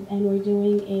initiative. And we're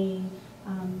doing a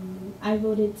I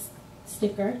Voted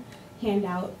sticker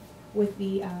handout with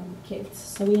the kids.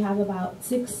 So we have about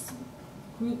 6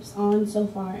 groups on so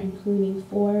far, including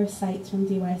 4 sites from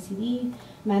DYCD,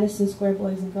 Madison Square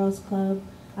Boys and Girls Club,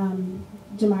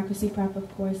 Democracy Prep, of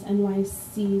course,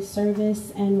 NYC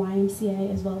Service and YMCA,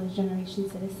 as well as Generation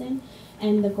Citizen.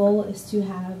 And the goal is to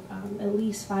have at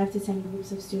least 5 to 10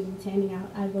 groups of students handing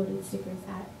out I Voted stickers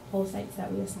at poll sites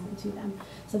that we assign to them.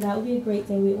 So that will be a great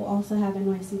day. We will also have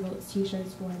NYC Votes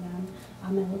t-shirts for them,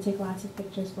 and we'll take lots of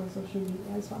pictures for social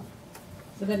media as well.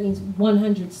 So that means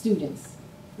 100 students.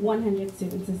 100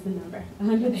 students is the number.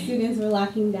 100 students we're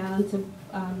locking down to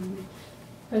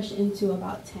push into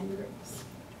about 10 groups.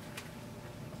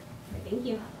 Thank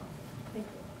you. Thank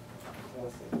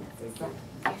you.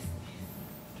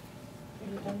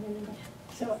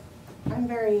 So I'm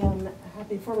very happy,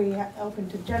 before we open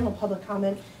to general public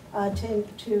comment,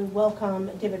 to welcome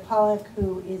David Pollack,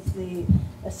 who is the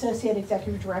Associate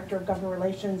Executive Director of Government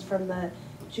Relations from the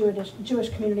Jewish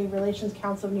Community Relations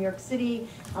Council of New York City.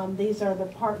 These are the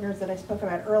partners that I spoke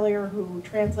about earlier who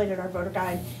translated our voter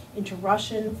guide into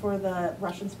Russian for the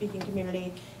Russian-speaking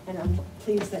community, and I'm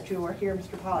pleased that you are here,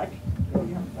 Mr. Pollack.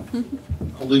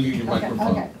 I'll leave you your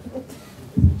microphone. Okay.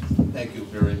 Thank you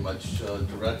very much,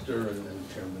 Director and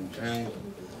Chairman Chang.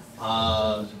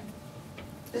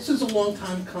 This is a long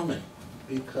time coming,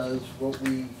 because what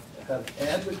we have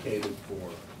advocated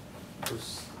for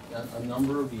a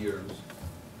number of years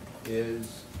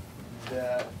is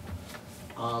that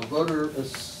voter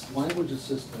language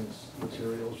assistance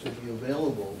material should be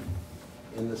available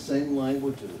in the same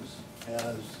languages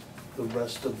as the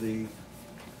rest of the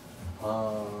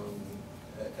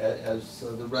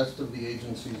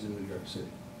agencies in New York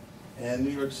City. And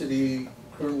New York City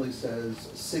currently says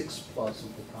 6+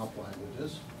 of the top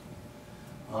languages.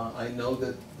 I know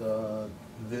that the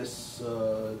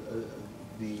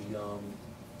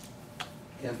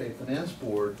Campaign Finance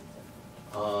Board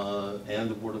and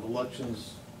the Board of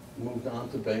Elections moved on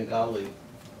to Bengalis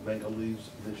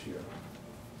this year.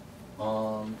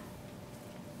 Talk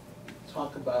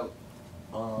about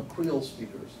Creole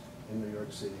speakers in New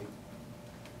York City.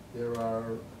 There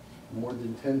are more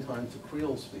than 10 times the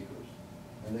Creole speakers,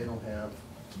 and they don't have,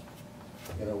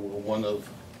 one of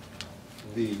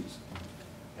these.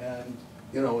 And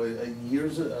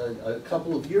a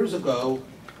couple of years ago,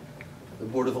 the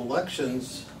Board of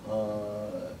Elections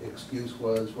excuse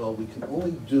was, well, we can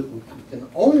only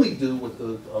do what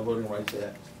the Voting Rights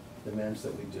Act demands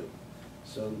that we do.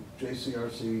 So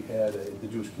JCRC had the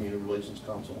Jewish Community Relations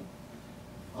Council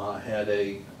had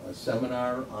a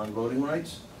seminar on voting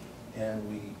rights, and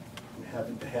we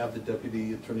happened to have the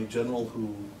Deputy Attorney General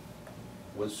who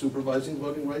was supervising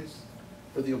voting rights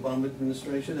for the Obama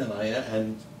administration,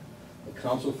 and the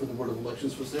counsel for the Board of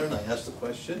Elections was there, and I asked the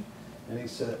question, and he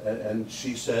said, and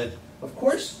she said, of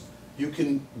course, you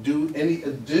can do any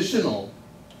additional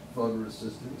voter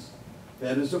assistance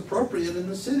that is appropriate in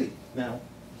the city. Now,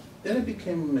 then it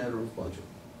became a matter of budget,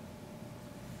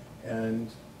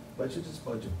 and budget is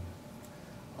budget.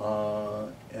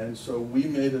 And so we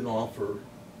made an offer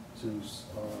to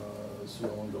Sue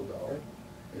Ellen Gildauer,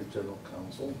 the General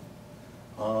Counsel.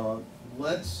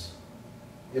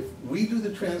 If we do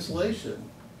the translation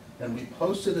and we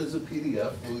post it as a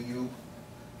PDF, will you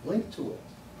link to it?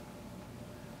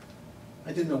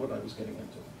 I didn't know what I was getting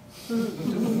into.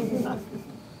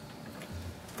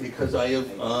 because I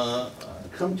have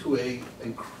come to a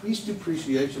increased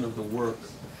appreciation of the work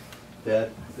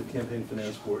that the Campaign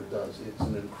Finance Board does. It's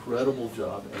an incredible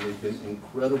job, and they've been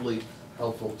incredibly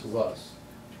helpful to us.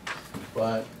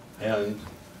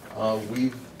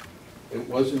 It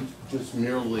wasn't just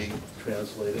merely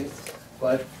translating,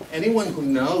 but anyone who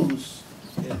knows,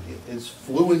 is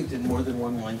fluent in more than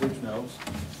one language knows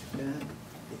that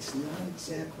it's not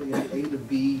exactly an A to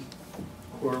B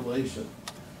correlation.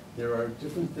 There are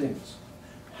different things.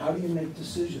 How do you make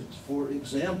decisions? For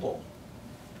example,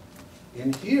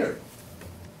 in here,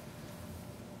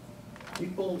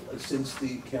 people, since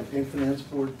the Campaign Finance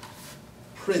Board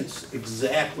prints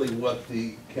exactly what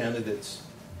the candidates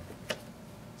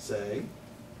say,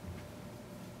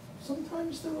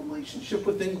 sometimes the relationship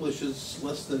with English is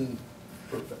less than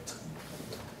perfect.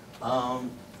 How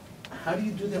do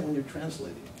you do that when you're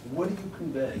translating? What do you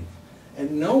convey?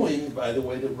 And knowing, by the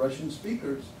way, that Russian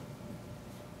speakers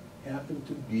happen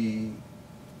to be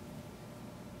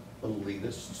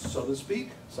elitists, so to speak,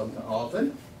 sometimes,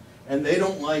 often, and they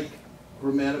don't like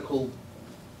grammatical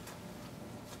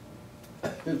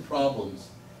problems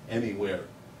anywhere.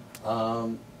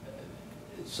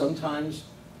 Sometimes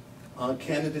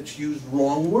candidates used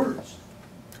wrong words.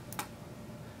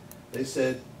 They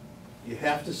said, you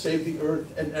have to save the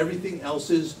earth and everything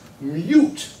else is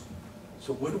mute.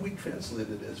 So what do we translate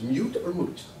it as, mute or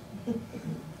moot?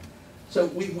 So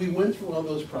we went through all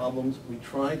those problems. We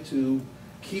tried to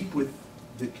keep with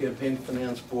the Campaign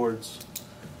Finance Board's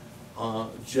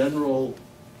general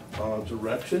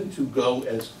direction to go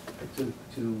to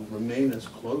remain as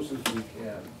close as we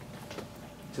can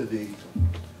to the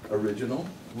original.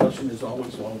 Russian is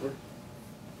always longer.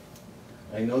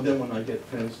 I know that when I get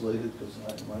translated, because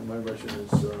my Russian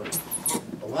is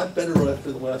a lot better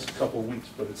after the last couple of weeks,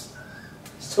 but it's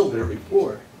still very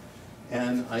poor.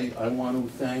 And I want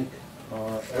to thank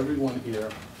everyone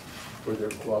here for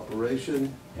their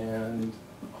cooperation, and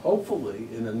hopefully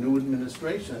in a new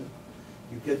administration,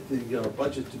 you get the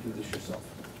budget to do this yourself.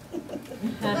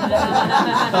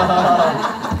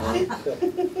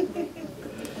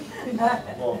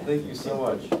 Well, thank you so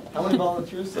much. How many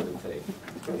volunteers did it take?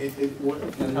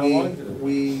 And how long did it take?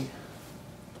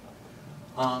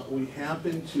 We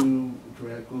happened to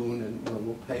dragoon, and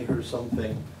we'll pay her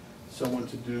someone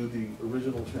to do the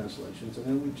original translations, and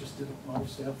then we just did a lot of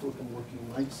staff work and working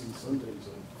nights and Sundays.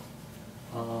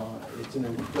 And it's an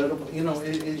incredible,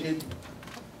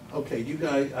 okay, you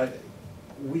guys,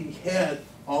 we had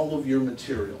all of your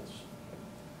materials,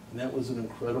 and that was an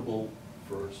incredible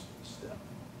first step.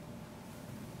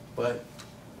 But,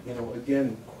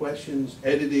 again, questions,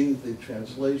 editing the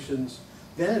translations,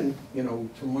 then,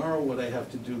 tomorrow what I have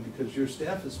to do, because your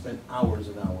staff has spent hours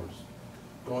and hours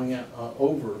going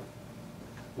over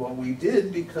what we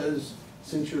did, because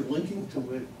since you're linking to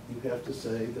it, you have to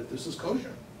say that this is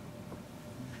kosher,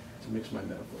 to mix my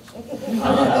metaphors.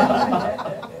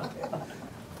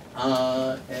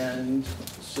 And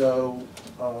so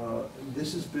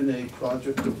this has been a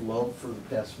project of love for the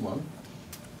past month,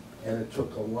 and it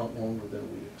took a lot longer than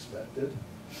we expected.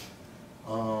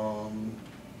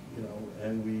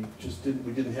 And we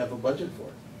didn't have a budget for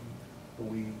it. But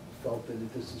we felt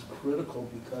that this is critical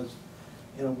because,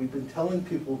 we've been telling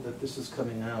people that this is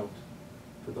coming out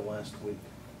for the last week.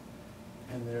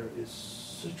 And there is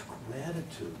such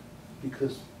gratitude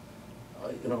because,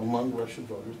 among Russian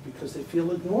voters, because they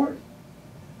feel ignored.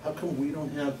 How come we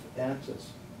don't have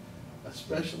access?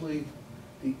 Especially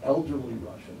the elderly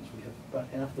Russians. We have about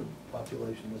half the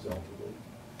population is elderly.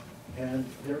 And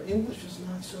their English is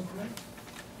not so great.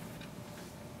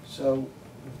 So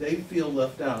they feel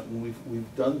left out, and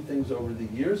we've done things over the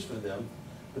years for them,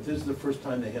 but this is the first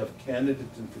time they have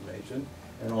candidate information,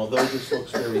 and although this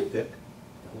looks very thick,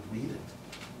 they'll read it.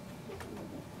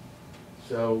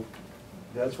 So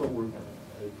that's what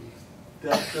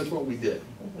that's what we did.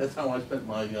 That's how I spent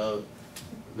my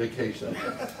vacation.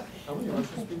 How many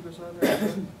Russian speakers are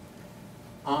there?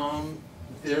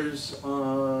 There's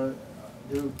about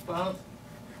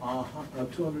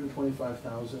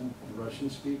 225,000 Russian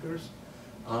speakers.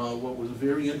 What was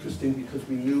very interesting, because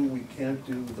we knew we can't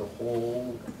do the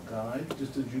whole guide,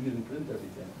 just as you didn't print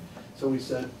everything. So we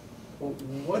said, well,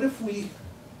 what if we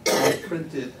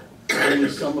printed only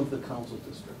some of the council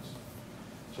districts?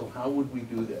 So how would we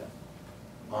do that?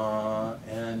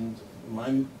 And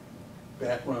my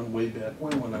background way back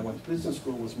when I went to business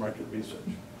school was market research.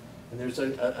 And there's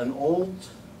an old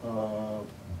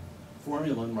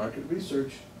formula in market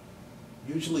research.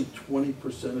 Usually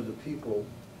 20% of the people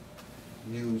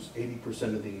use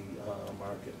 80% of the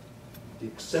market. The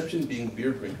exception being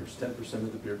beer drinkers. 10%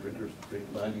 of the beer drinkers drink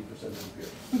 90% of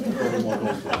the beer.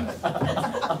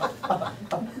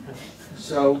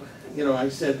 So, you know, I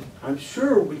said, I'm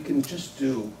sure we can just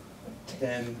do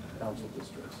 10 council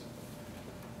districts.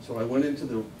 So I went into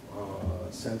the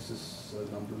census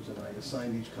numbers and I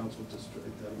assigned each council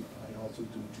district, and I also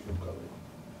do geocoding.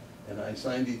 And I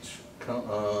assigned each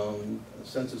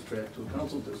census tract to a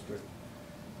council district.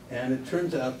 And it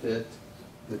turns out that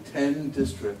the 10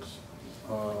 districts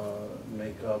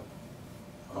make up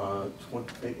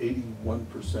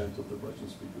 81% of the Russian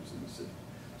speakers in the city.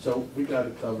 So we got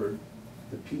it covered.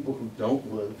 The people who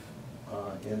don't live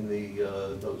in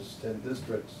those 10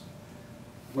 districts,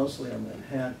 mostly on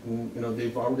Manhattan, you know,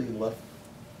 they've already left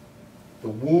the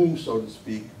womb, so to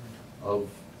speak, of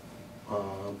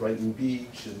Brighton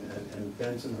Beach and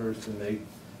Bensonhurst, and they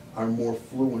are more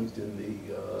fluent in the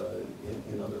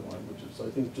in other languages. So I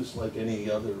think just like any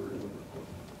other immigrant.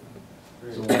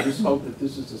 So we just hope that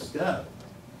this is a step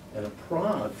and a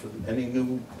prod for any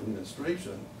new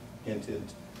administration, hint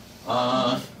hint,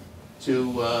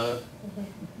 to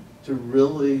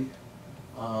really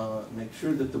make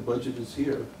sure that the budget is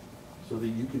here, so that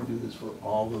you can do this for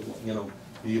all the, you know,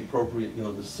 the appropriate, you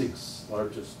know, the 6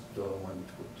 largest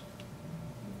language groups.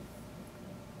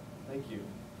 Thank you.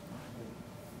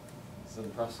 It's an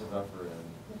impressive effort, and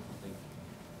I think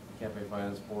the Campaign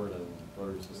Finance Board and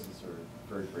voter assistants are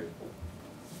very grateful.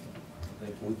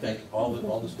 Thank you. We thank all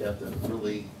the staff that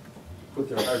really put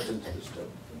their hearts into this job.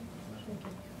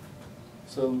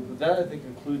 So with that, I think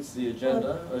concludes the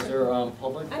agenda. Is there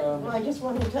public? Well, I just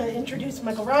wanted to introduce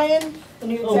Michael Ryan, the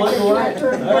new Oh, executive Michael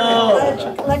director of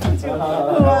Ryan. elections, who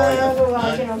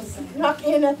you know, snuck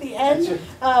in at the end.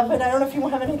 But I don't know if you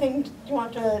have anything you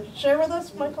want to share with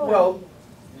us, Michael? Well,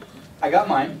 I got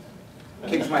mine.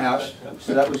 Came to my house,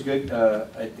 so that was good.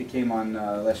 It came on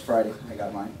last Friday. I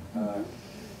got mine,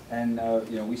 and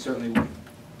you know, we certainly,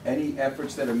 any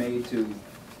efforts that are made to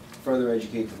further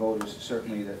educate the voters,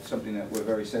 certainly that's something that we're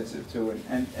very sensitive to.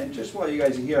 And just while you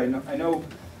guys are here, I know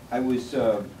I was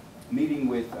meeting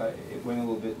with, it went a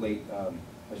little bit late, I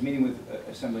was meeting with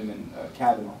Assemblyman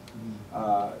Kavanaugh.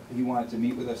 He wanted to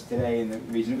meet with us today, and the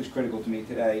reason it was critical to me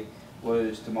today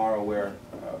was tomorrow where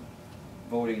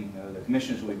voting, the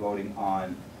commissioners will be voting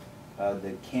on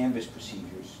the canvass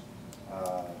procedures.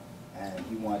 And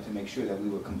he wanted to make sure that we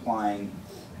were complying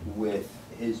with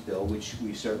his bill, which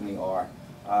we certainly are.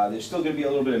 There's still going to be a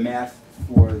little bit of math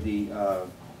for the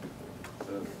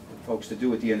folks to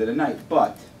do at the end of the night,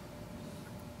 but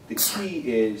the key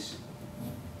is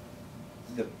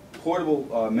the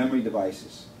portable memory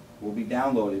devices will be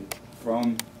downloaded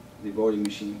from the voting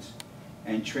machines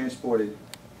and transported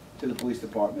to the police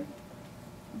department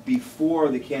before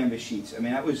the canvass sheets. I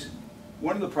mean, that was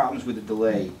one of the problems with the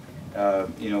delay,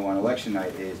 you know, on election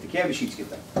night, is the canvass sheets get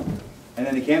done. And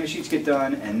then the canvass sheets get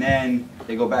done, and then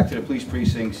they go back to the police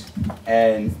precincts,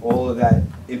 and all of that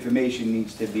information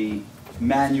needs to be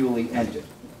manually entered.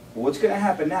 Well, what's going to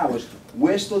happen now is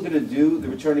we're still going to do the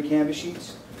return of canvass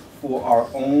sheets for our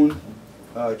own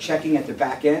checking at the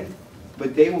back end,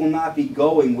 but they will not be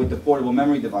going with the portable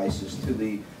memory devices to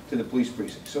the police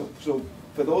precinct. So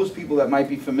for those people that might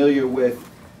be familiar with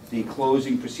the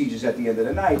closing procedures at the end of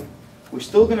the night, we're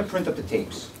still going to print up the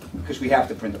tapes, because we have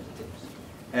to print up the tapes.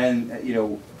 And, you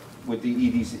know, with the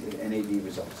EDs and AD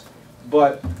results.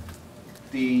 But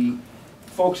the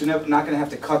folks are not going to have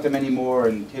to cut them anymore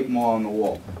and tape them all on the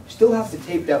wall. Still have to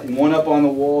tape that one up on the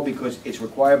wall because it's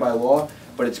required by law,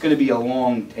 but it's going to be a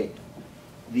long tape.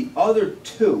 The other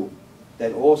 2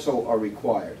 that also are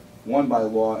required, one by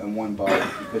law and one by,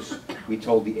 because we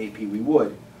told the AP we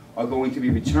would, are going to be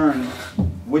returned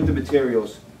with the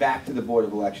materials back to the Board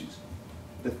of Elections.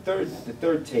 The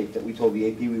third tape that we told the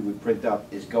AP we would print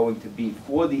up is going to be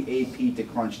for the AP to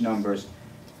crunch numbers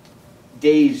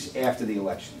days after the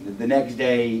election. The next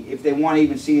day, if they want to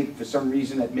even see it for some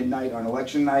reason at midnight on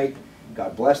election night,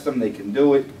 God bless them, they can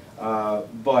do it.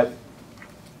 But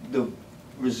the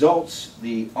results,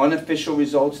 the unofficial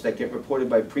results that get reported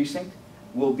by precinct,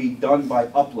 will be done by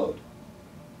upload.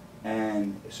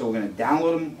 And so we're going to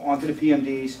download them onto the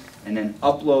PMDs and then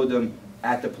upload them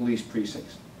at the police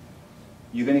precincts.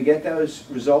 You're going to get those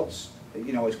results,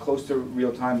 you know, as close to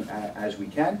real time as we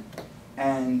can.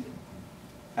 And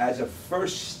as a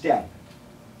first step,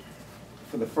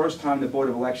 for the first time, the Board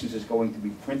of Elections is going to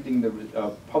be publishing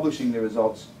the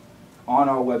results on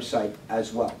our website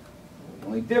as well. The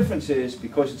only difference is,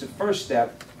 because it's a first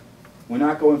step, we're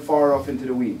not going far off into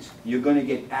the weeds. You're going to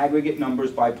get aggregate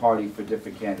numbers by party for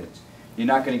different candidates. You're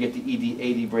not going to get the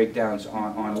ED, AD breakdowns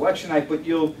on election night, but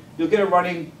you'll get a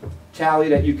running tally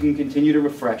that you can continue to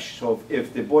refresh. So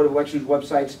if the Board of Elections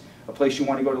website's a place you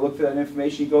want to go to look for that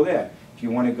information, you go there. If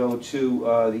you want to go to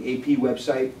the AP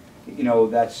website you know,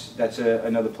 that's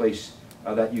another place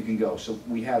that you can go. So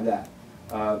we have that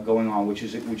going on, which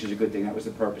is a good thing. That was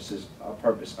the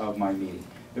purpose of my meeting.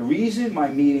 The reason my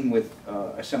meeting with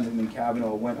Assemblyman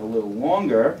Kavanaugh went a little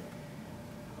longer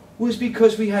was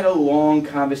because we had a long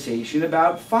conversation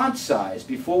about font size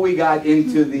before we got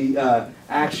into the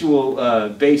actual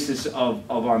basis of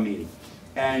our meeting.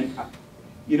 And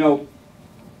you know,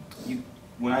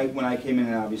 when I came in,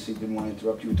 and obviously didn't want to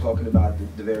interrupt, you were talking about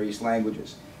the various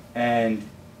languages, and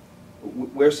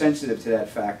we're sensitive to that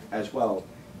fact as well.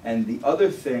 And the other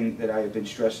thing that I have been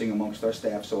stressing amongst our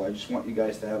staff, so I just want you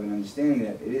guys to have an understanding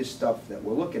that it is stuff that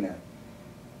we're looking at.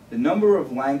 The number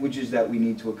of languages that we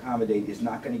need to accommodate is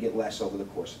not going to get less over the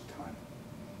course of time.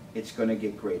 It's going to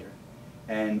get greater.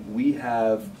 And we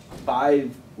have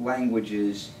 5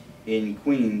 languages in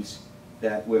Queens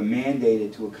that we're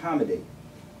mandated to accommodate.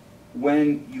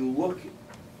 When you look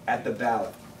at the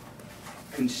ballot,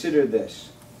 consider this.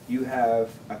 You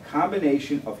have a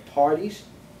combination of parties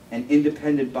and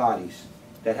independent bodies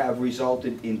that have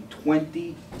resulted in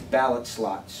 20 ballot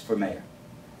slots for mayor.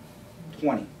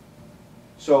 20.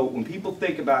 So when people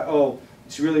think about, oh,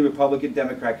 it's really Republican,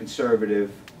 Democrat,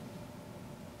 Conservative,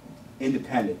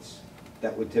 independents,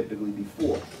 that would typically be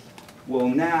 4. Well,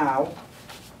 now,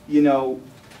 you know,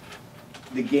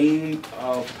 the game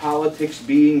of politics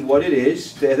being what it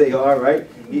is, there they are, right?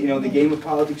 You know, the game of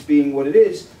politics being what it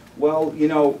is, well, you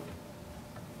know,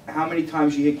 how many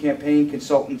times you hear campaign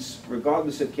consultants,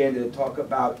 regardless of candidate, talk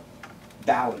about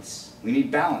balance. We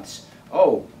need balance.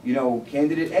 Oh, you know,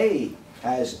 candidate A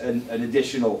has an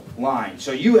additional line,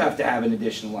 so you have to have an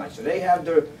additional line. So they have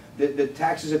the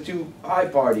taxes are too high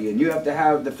party, and you have to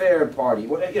have the fair party.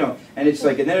 What, you know, and it's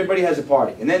like, and then everybody has a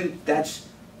party, and then that's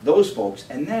those folks.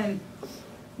 And then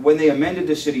when they amended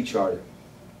the city charter,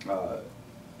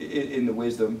 in the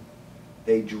wisdom,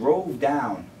 they drove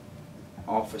down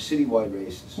off of citywide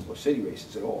races, or city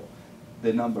races at all,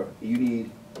 the number you need.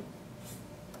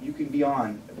 You can be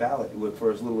on a ballot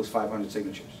for as little as 500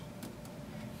 signatures.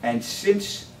 And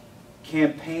since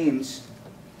campaigns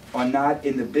are not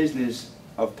in the business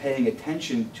of paying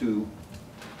attention to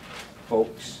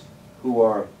folks who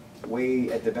are way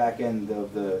at the back end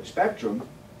of the spectrum,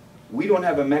 we don't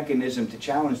have a mechanism to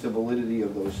challenge the validity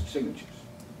of those signatures.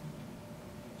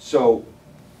 So,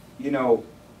 you know,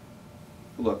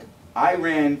 look, I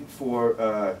ran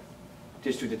for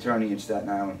district attorney in Staten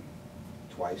Island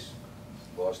twice,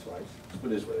 lost twice,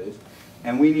 but it is what it is.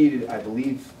 And we needed, I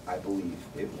believe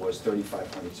it was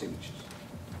 3,500 signatures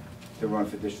to run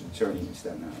for district attorney in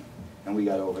Staten Island. And we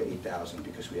got over 8,000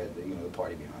 because we had the, you know, the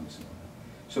party behind us.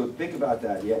 So think about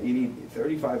that. Yeah, you need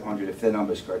 3,500 if the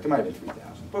number is correct. It might have been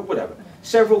 3,000, but whatever.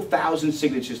 Several thousand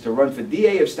signatures to run for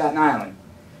DA of Staten Island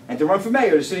and to run for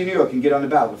mayor of the city of New York and get on the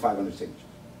ballot with 500 signatures.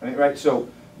 I mean, right? So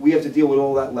we have to deal with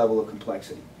all that level of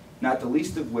complexity. Not the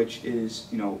least of which is,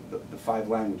 you know, the 5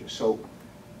 languages. So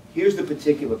here's the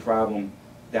particular problem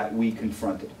that we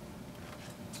confronted.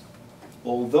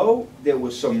 Although there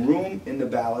was some room in the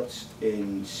ballots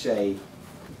in, say,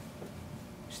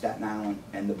 Staten Island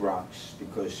and the Bronx,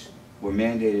 because we're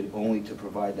mandated only to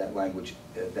provide that language,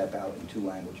 that ballot in 2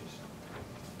 languages.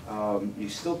 You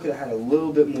still could have had a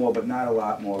little bit more, but not a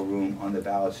lot more room on the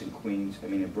ballots in Queens,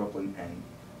 in Brooklyn and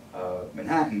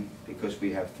Manhattan, because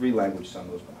we have 3 languages on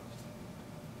those ballots.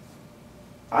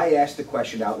 I asked the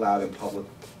question out loud in public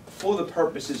for the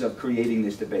purposes of creating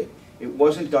this debate. It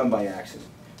wasn't done by accident,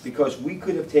 because we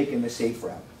could have taken the safe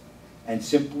route and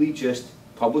simply just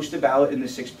published the ballot in the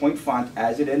 6-point font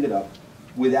as it ended up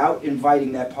without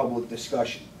inviting that public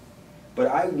discussion. But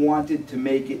I wanted to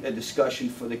make it a discussion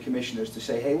for the commissioners to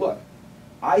say, hey, look,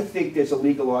 I think there's a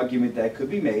legal argument that could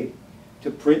be made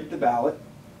to print the ballot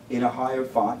in a higher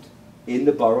font in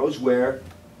the boroughs where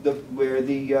there's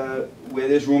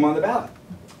room on the ballot.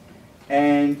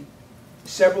 And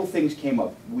several things came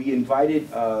up. We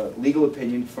invited legal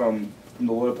opinion from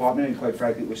the law department, and quite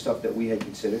frankly, it was stuff that we had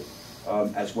considered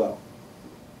as well.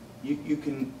 You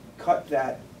can cut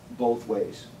that both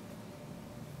ways.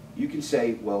 You can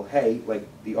say, well, hey, like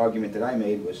the argument that I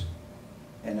made was,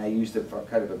 and I used it for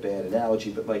kind of a bad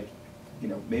analogy, but like, you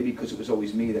know, maybe because it was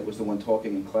always me that was the one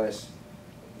talking in class,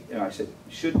 you know, I said,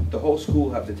 should the whole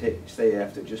school have to stay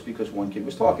after just because one kid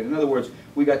was talking? In other words,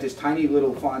 we got this tiny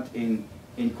little font in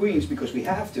Queens because we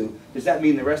have to. Does that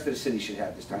mean the rest of the city should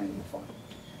have this tiny little font?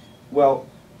 Well,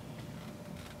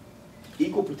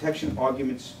 equal protection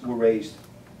arguments were raised,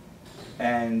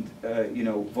 and you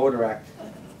know, Voter Act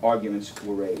arguments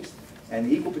were raised, and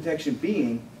the equal protection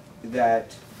being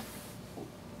that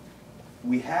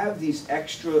we have these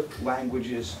extra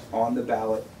languages on the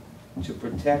ballot to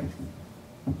protect,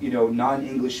 you know,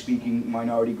 non-English speaking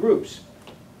minority groups.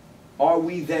 are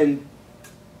we then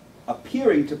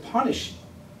appearing to punish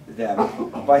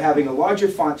them by having a larger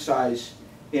font size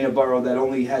in a borough that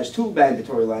only has 2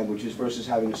 mandatory languages versus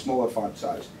having a smaller font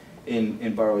size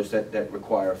in boroughs that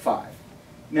require 5?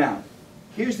 Now,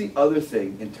 here's the other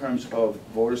thing in terms of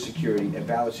voter security and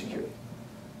ballot security.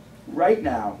 Right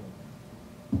now,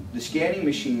 the scanning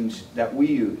machines that we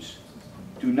use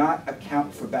do not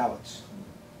account for ballots.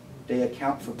 They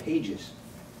account for pages.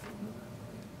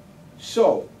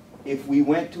 So, if we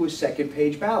went to a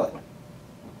 2nd-page ballot,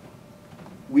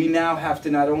 we now have to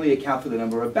not only account for the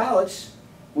number of ballots,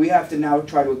 we have to now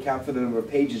try to account for the number of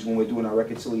pages when we're doing our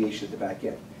reconciliation at the back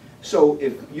end. So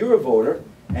if you're a voter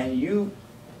and you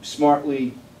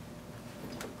smartly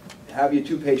have your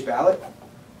 2-page ballot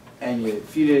and you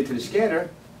feed it into the scanner,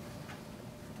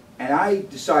 and I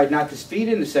decide not to feed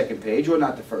in the 2nd page or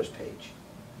not the 1st page,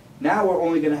 now we're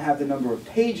only going to have the number of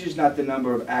pages, not the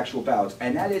number of actual ballots.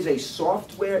 And that is a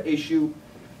software issue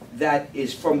that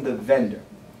is from the vendor.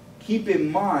 Keep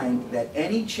in mind that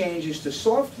any changes to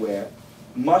software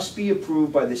must be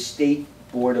approved by the State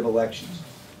Board of Elections.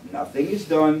 Nothing is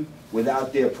done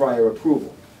without their prior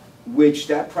approval, which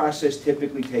that process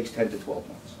typically takes 10 to 12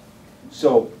 months.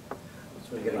 So,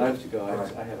 I have to go.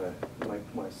 I have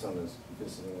my son is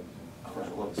visiting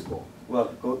at Love School.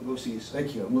 Well, go see his son.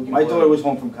 Thank you. I'm looking My forward daughter was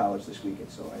home from college this weekend,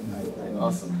 so I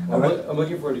Awesome. I'm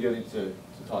looking forward to getting to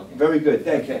talking. Very good,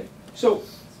 thank you. So,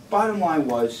 bottom line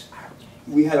was,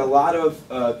 we had a lot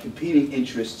of competing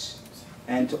interests,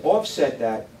 and to offset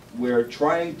that, we're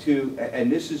trying to,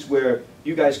 and this is where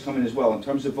you guys come in as well, in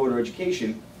terms of voter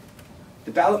education,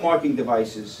 the ballot marking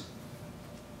devices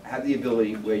have the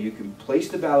ability where you can place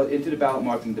the ballot into the ballot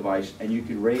marking device and you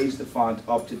can raise the font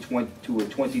up to a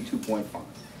 22-point font.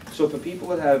 So for people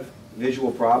that have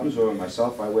visual problems, or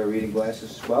myself, I wear reading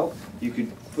glasses as well, you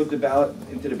could put the ballot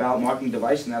into the ballot marking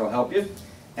device and that'll help you.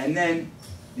 And then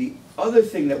the other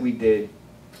thing that we did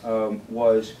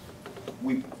was,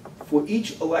 for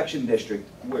each election district,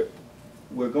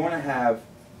 we're going to have,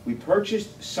 we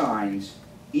purchased signs,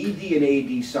 ED and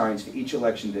AD signs for each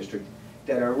election district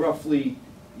that are roughly,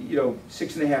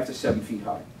 6.5 to 7 feet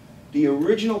high. The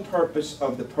original purpose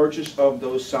of the purchase of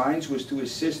those signs was to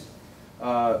assist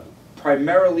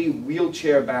primarily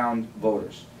wheelchair-bound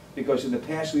voters, because in the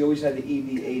past we always had the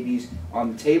ED, ADs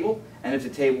on the table, and if the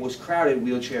table was crowded,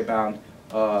 wheelchair-bound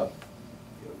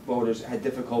voters had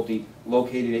difficulty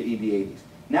locating the ED, ADs.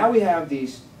 Now we have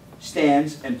these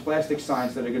stands and plastic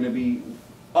signs that are going to be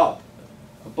up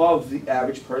above the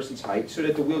average person's height so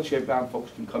that the wheelchair-bound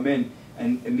folks can come in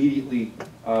and immediately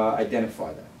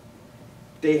identify that.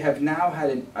 They have now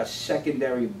had a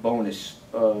secondary bonus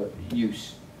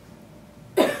use.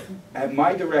 At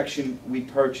my direction, we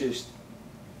purchased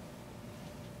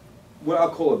what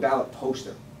I'll call a ballot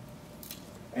poster.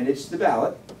 And it's the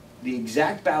ballot, the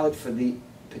exact ballot for the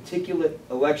particular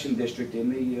election district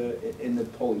in the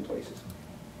polling places.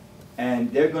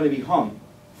 And they're going to be hung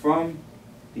from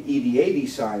the ED-AD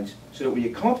signs so that when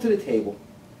you come up to the table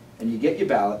and you get your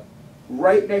ballot,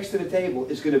 right next to the table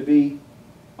is going to be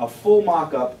a full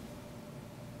mock-up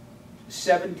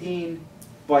 17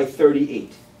 by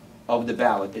 38 of the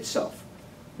ballot itself,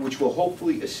 which will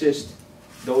hopefully assist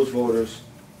those voters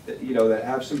that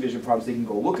have some vision problems. They can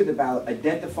go look at the ballot,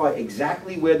 identify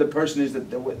exactly where the person is that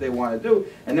they want to do,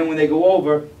 and then when they go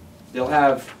over, they'll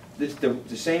have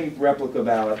the same replica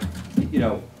ballot,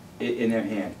 in their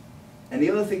hand. And the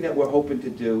other thing that we're hoping to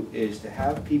do is to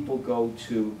have people go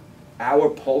to our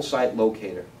poll site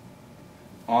locator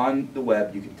on the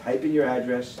web. You can type in your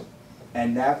address,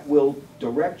 and that will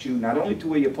direct you not only to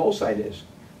where your poll site is,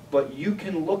 but you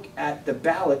can look at the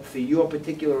ballot for your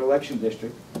particular election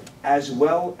district as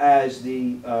well as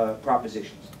the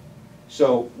propositions.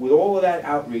 So with all of that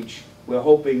outreach, we're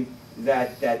hoping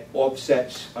that that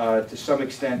offsets to some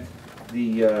extent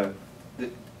the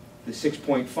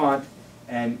 6-point font.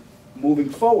 And moving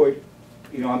forward,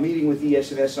 I'm meeting with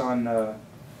ESNS on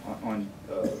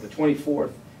the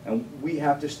 24th, and we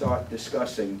have to start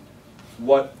discussing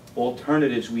what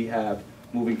alternatives we have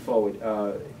moving forward.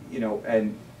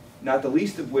 And not the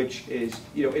least of which is,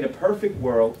 in a perfect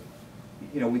world,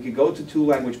 we could go to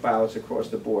 2-language ballots across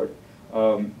the board.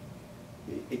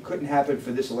 It couldn't happen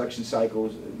for this election cycle.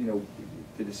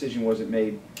 The decision wasn't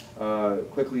made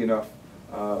quickly enough.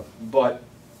 But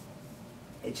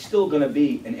it's still going to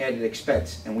be an added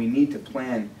expense, and we need to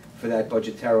plan for that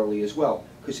budgetarily as well.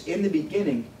 Because in the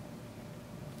beginning,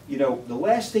 the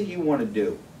last thing you want to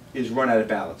do is run out of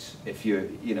ballots if you're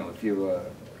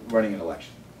running an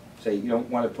election. Say you don't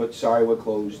want to put sorry we're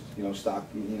closed, stock,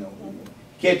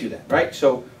 can't do that, right?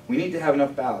 So we need to have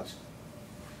enough ballots.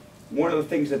 one of the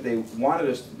things that they wanted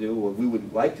us to do, or we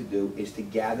would like to do, is to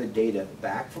gather data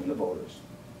back from the voters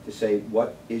to say,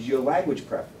 what is your language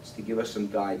preference, to give us some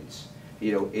guidance,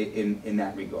 you know, in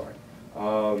that regard.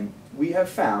 We have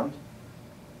found,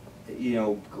 you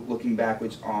know, looking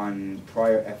backwards on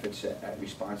prior efforts at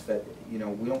response, that, you know,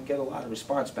 we don't get a lot of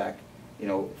response back, you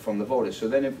know, from the voters. So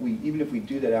then even if we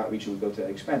do that outreach and we go to that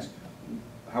expense,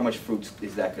 how much fruit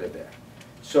is that going to bear?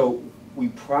 So we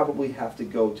probably have to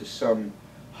go to some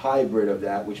hybrid of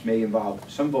that, which may involve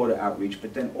some voter outreach,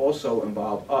 but then also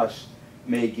involve us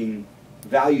making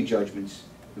value judgments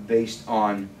based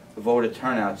on voter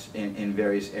turnouts in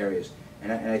various areas.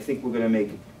 And I think we're going to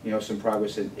make, you know, some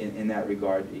progress in that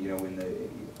regard, you know, in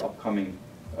the upcoming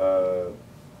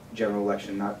general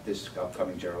election, not this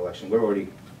upcoming general election. We're already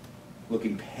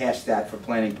looking past that for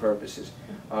planning purposes.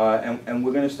 And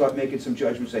we're going to start making some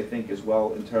judgments, I think, as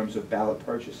well, in terms of ballot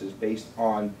purchases based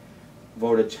on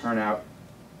voter turnout,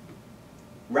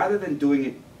 rather than doing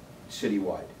it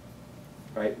citywide,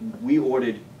 right? We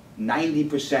ordered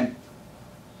 90%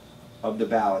 of the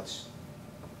ballots.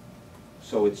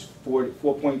 So it's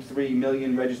 4.3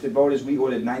 million registered voters. We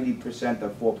ordered 90%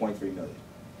 of 4.3 million,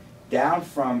 down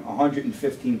from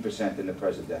 115% in the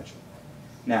presidential.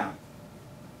 Now,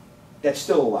 that's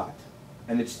still a lot,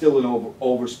 and it's still an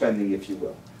overspending, if you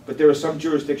will. But there are some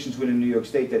jurisdictions within New York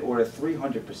State that order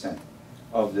 300%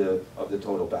 of the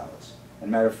total ballots. As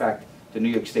a matter of fact, the New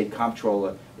York State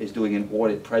Comptroller is doing an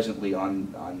audit presently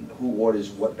on who orders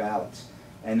what ballots.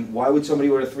 And why would somebody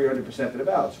order 300% of the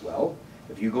ballots? Well,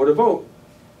 if you go to vote,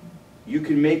 you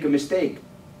can make a mistake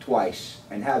twice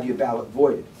and have your ballot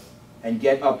voided and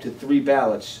get up to 3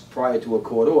 ballots prior to a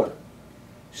court order.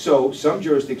 So some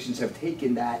jurisdictions have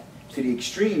taken that to the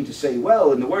extreme to say,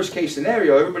 well, in the worst case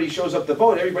scenario, everybody shows up to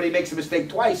vote, everybody makes a mistake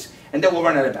twice, and then we'll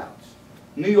run out of ballots.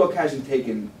 New York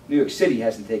City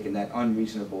hasn't taken that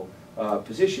unreasonable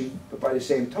position, but by the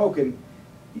same token,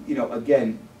 you know,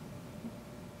 again,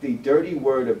 the dirty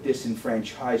word of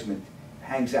disenfranchisement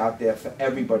hangs out there for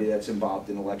everybody that's involved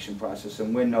in the election process,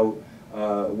 and we're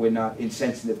not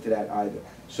insensitive to that either.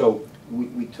 So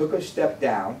we took a step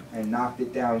down and knocked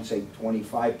it down, say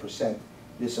 25%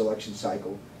 this election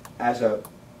cycle, as a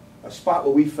spot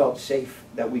where we felt safe,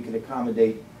 that we could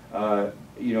accommodate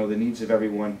you know, the needs of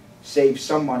everyone, save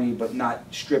some money but not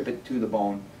strip it to the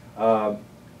bone.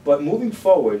 But moving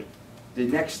forward, the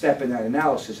next step in that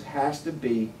analysis has to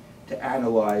be to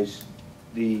analyze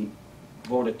the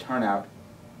voter turnout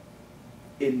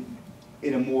in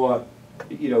a more,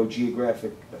 you know,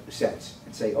 geographic sense,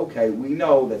 and say, okay, we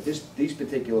know that this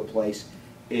particular place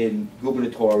in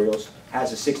gubernatorials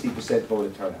has a 60%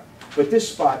 voter turnout, but this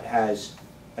spot has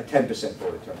a 10%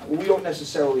 voter turnout. Well, we don't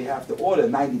necessarily have to order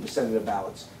 90% of the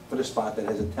ballots for the spot that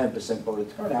has a 10% voter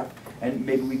turnout, and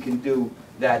maybe we can do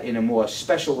that in a more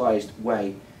specialized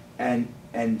way and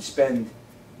spend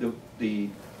the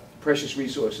precious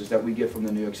resources that we get from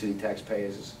the New York City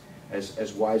taxpayers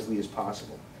as wisely as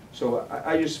possible. So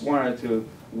I just wanted to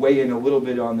weigh in a little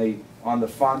bit on the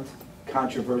font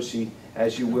controversy,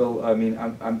 as you will. I mean,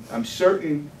 I'm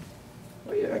certain,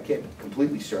 well, yeah, I can't be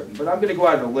completely certain, but I'm going to go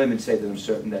out on a limb and say that I'm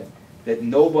certain that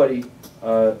nobody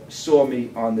saw me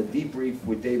on the debrief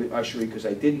with David Ushery, because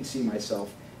I didn't see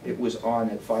myself. It was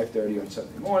on at 5:30 on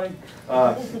Sunday morning,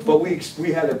 but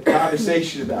we had a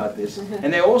conversation about this.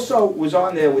 And they also was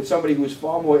on there with somebody who was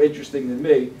far more interesting than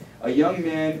me, a young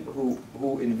man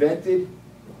who invented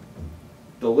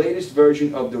the latest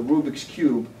version of the Rubik's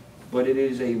Cube, but it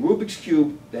is a Rubik's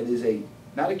Cube that is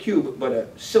not a cube, but a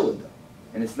cylinder.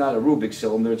 And it's not a Rubik's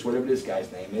cylinder, it's whatever this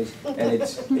guy's name is.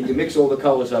 And you mix all the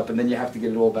colors up, and then you have to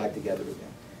get it all back together again.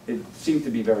 It seemed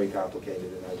to be very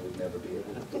complicated, and I would never be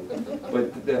able to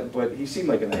do it. But he seemed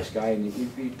like a nice guy, and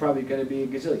he's probably going to be a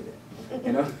gazillionaire.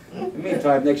 You know? In the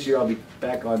meantime, next year I'll be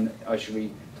back on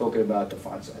Ushery talking about the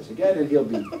font size again, and he'll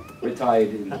be retired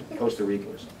in Costa Rica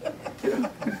or something. You know?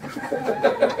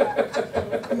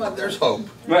 Come on, there's hope.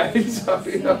 Right. So,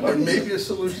 you know, there may be a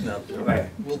solution out there. Right.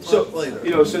 We'll talk later.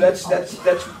 You know, so that's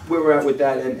where we're at with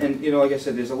that, and you know, like I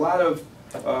said, there's a lot of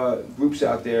groups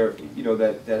out there, you know,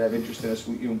 that have interest in us.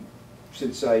 You know,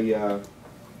 since I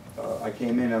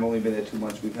came in, I've only been there 2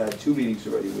 months. We've had 2 meetings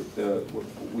already with what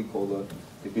we call the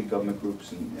good government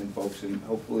groups and folks, and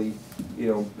hopefully, you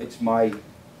know, it's my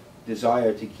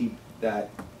desire to keep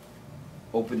that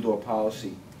open door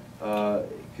policy,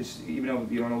 because even though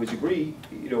you don't always agree,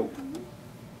 you know,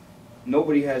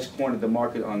 nobody has cornered the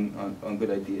market on good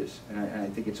ideas, and I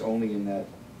think it's only in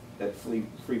that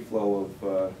free flow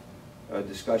of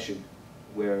discussion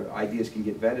where ideas can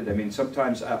get vetted. I mean,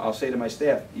 sometimes I'll say to my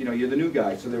staff, you know, you're the new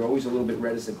guy, so they're always a little bit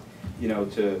reticent, you know,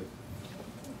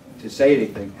 to say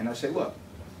anything. And I say, look,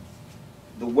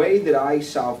 the way that I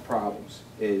solve problems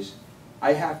is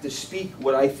I have to speak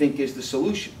what I think is the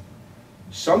solution.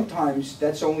 Sometimes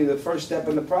that's only the first step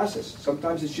in the process.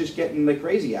 Sometimes it's just getting the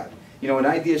crazy out. You know, an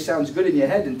idea sounds good in your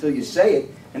head until you say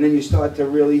it, and then you start to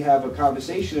really have a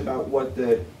conversation about what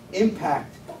the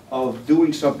impact of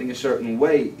doing something a certain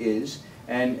way is,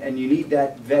 and you need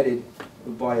that vetted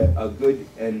by a good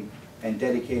and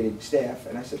dedicated staff.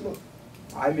 And I said, look,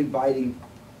 I'm inviting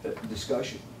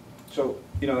discussion. So,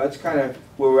 you know, that's kind of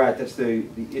where we're at. That's the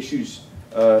issues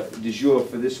du jour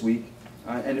for this week.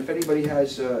 And if anybody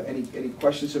has any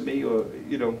questions of me, or,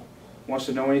 you know, wants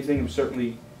to know anything, I'm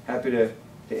certainly happy to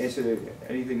answer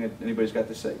anything that anybody's got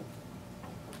to say.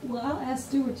 Well, I'll ask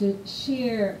Stuart to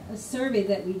share a survey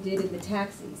that we did in the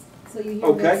taxis, so you hear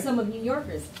Okay. what some of New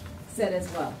Yorkers said as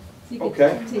well. So you can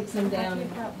Okay. take some down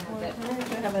and have that. I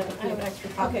have an extra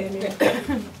copy. Okay, in great.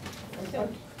 here.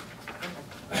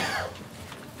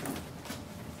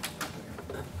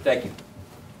 Thank you.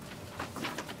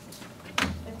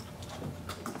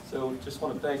 So just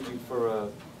want to thank you for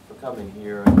coming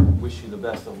here, and wish you the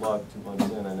best of luck 2 months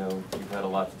in. I know you've had a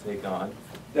lot to take on.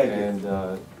 Thank you.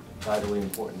 And vitally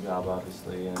important job,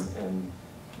 obviously. And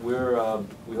we hope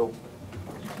you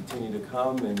continue to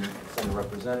come and send a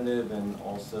representative, and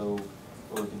also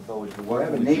we're looking forward to Well, I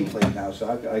have a working with you. nameplate now, so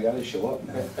I got to show up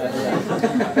now.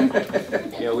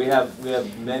 Yeah, we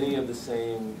have many of the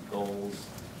same goals,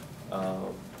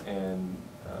 and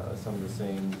some of the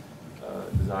same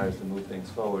desires to move things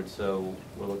forward, so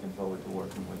we're looking forward to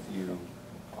working with you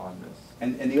on this.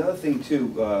 And the other thing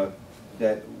too,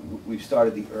 that we've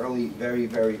started the early, very,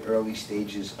 very early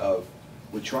stages of,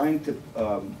 we're trying to,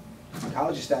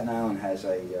 College of Staten Island has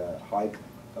a high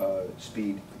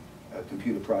speed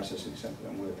computer processing center,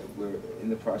 and we're in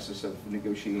the process of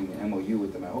negotiating an MOU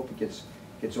with them. I hope it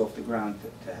gets off the ground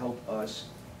to help us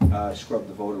scrub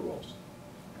the voter rolls,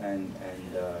 and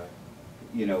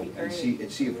you know, and see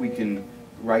if we can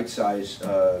right-size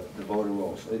the voter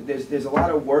rolls. There's a lot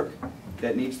of work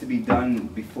that needs to be done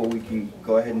before we can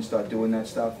go ahead and start doing that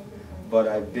stuff. But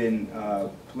I've been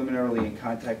preliminarily in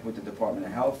contact with the Department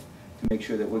of Health to make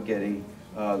sure that we're getting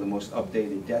the most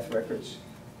updated death records.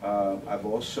 I've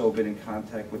also been in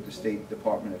contact with the State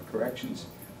Department of Corrections.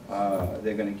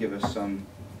 They're going to give us some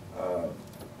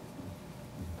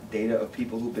data of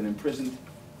people who've been imprisoned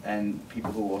and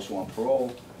people who are also on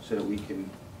parole, so that we can,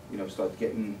 you know, start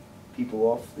getting people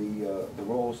off the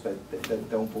rolls that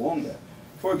don't belong there.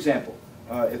 For example,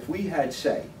 if we had,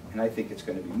 say, and I think it's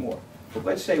going to be more, but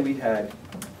let's say we had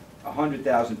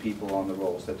 100,000 people on the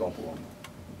rolls that don't belong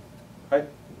there, right?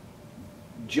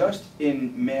 Just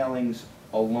in mailings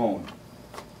alone,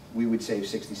 we would save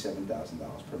 $67,000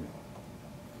 per mailing.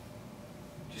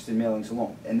 Just in mailings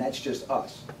alone, and that's just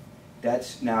us.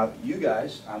 That's, now, you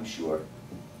guys, I'm sure,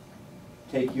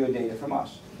 take your data from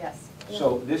us. Yes.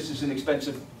 So this is an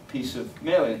expensive piece of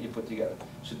mailing that you put together.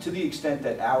 So to the extent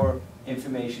that our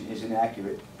information is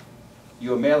inaccurate,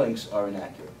 your mailings are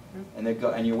inaccurate,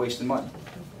 and you're wasting money.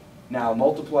 Now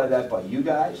multiply that by you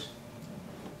guys,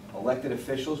 elected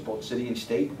officials, both city and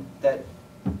state, that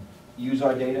use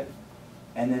our data,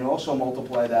 and then also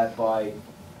multiply that by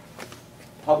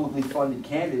publicly funded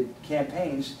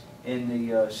campaigns in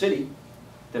the city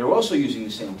that are also using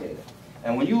the same data.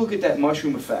 And when you look at that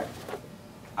mushroom effect,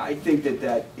 I think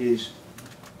that is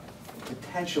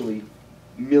potentially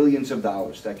millions of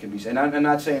dollars that can be, and I'm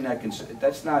not saying that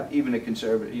that's not even a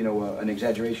conservative, you know, an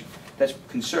exaggeration. That's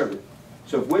conservative.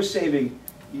 So if we're saving,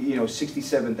 you know,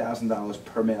 $67,000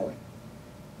 per mailing,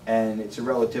 and it's a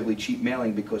relatively cheap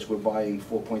mailing because we're buying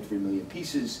 4.3 million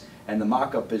pieces, and the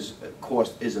mock-up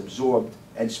cost is absorbed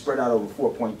and spread out over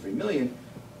 4.3 million,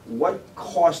 what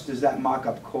cost does that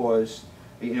mock-up cause,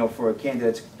 you know, for a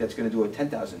candidate that's going to do a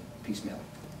 10,000 piece mailing?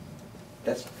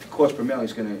 That's the cost per mailing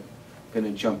is going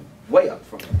to jump way up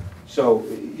from it. So,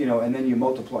 you know, and then you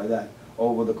multiply that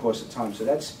over the course of time. So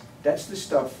that's the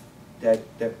stuff that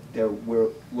we're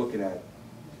looking at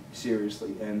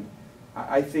seriously. And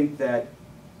I think that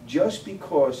just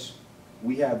because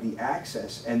we have the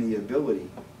access and the ability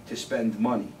to spend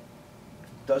money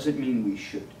doesn't mean we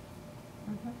should.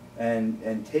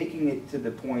 And taking it to the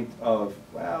point of,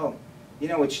 well, you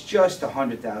know, it's just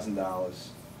 $100,000.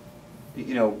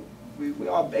 You know,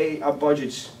 our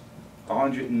budget's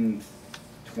 $125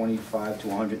 to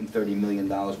 $130 million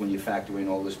when you factor in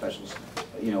all the specials,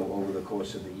 you know, over the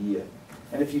course of the year.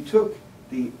 And if you took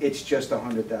it's just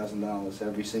 $100,000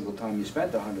 every single time you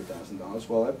spent $100,000,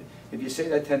 well, if you say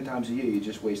that 10 times a year, you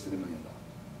just wasted $1 million.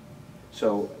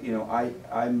 So, you know, I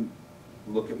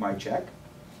look at my check,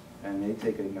 and they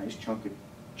take a nice chunk of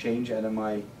change out of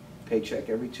my paycheck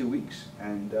every 2 weeks,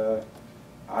 and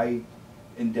I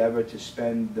endeavor to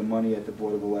spend the money at the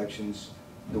Board of Elections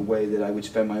the way that I would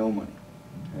spend my own money.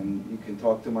 And you can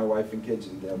talk to my wife and kids,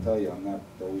 and they'll tell you I'm not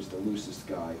always the loosest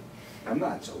guy. I'm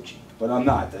not so cheap, but I'm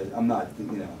not,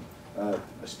 you know,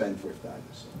 a spendthrift either.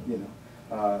 So, you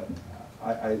know,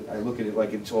 I look at it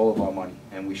like it's all of our money,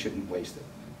 and we shouldn't waste it.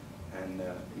 And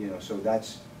you know, so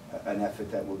that's an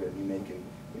effort that we're going to be making,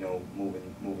 you know,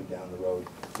 moving down the road,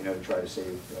 you know, to try to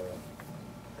save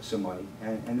some money.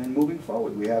 And then moving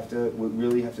forward, we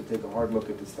really have to take a hard look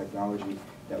at this technology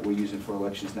that we're using for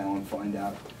elections now and find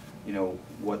out, you know,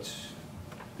 whether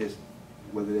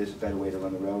there's a better way to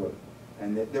run the railroad.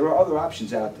 And there are other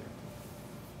options out there.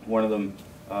 One of them,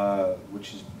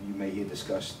 which is you may hear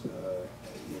discussed,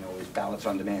 you know, is ballots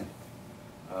on demand.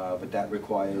 But that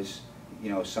requires, you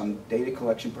know, some data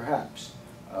collection perhaps,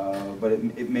 but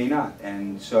it may not.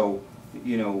 And so,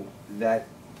 you know,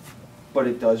 but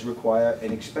it does require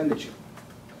an expenditure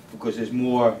because there's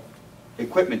more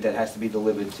equipment that has to be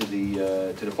delivered to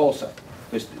the poll site.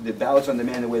 Because the ballots on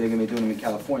demand, the way they're going to be doing them in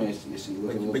California, you see,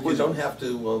 look at a little But you don't have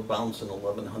to bounce an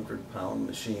 1,100-pound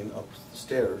machine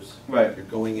upstairs. Right. You're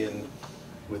going in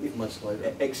with much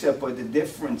lighter. Except, but the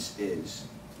difference is,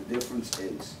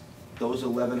 those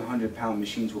 1,100-pound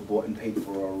machines were bought and paid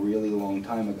for a really long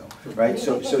time ago, right?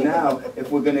 So now,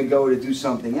 if we're going to go to do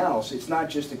something else, it's not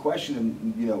just a question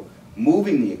of, you know,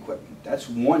 moving the equipment. That's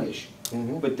one issue.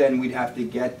 Mm-hmm. But then we'd have to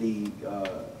get the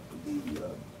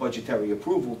budgetary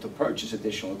approval to purchase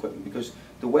additional equipment, because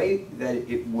the way that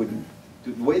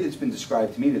the way that's been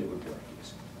described to me that it would work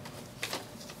is,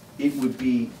 it would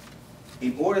be,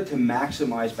 in order to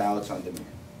maximize ballots on demand,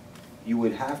 you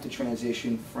would have to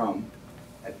transition from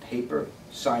a paper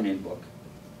sign-in book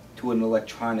to an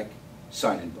electronic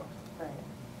sign-in book. Right.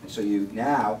 And so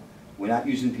we're not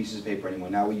using pieces of paper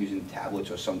anymore. Now we're using tablets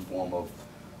or some form of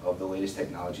the latest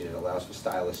technology that allows for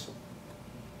stylus,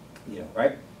 you know,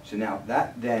 right? So now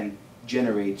that then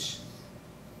generates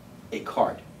a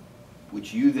card,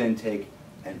 which you then take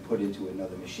and put into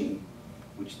another machine,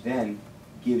 which then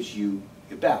gives you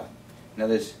your ballot. Now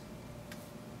the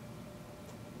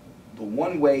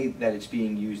one way that it's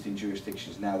being used in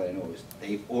jurisdictions now that I know is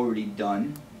they've already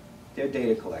done their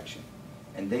data collection,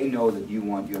 and they know that you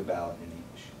want your ballot in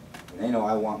English. And they know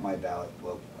I want my ballot,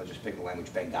 well, I'll just pick the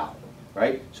language Bengali,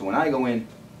 right? So when I go in,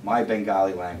 my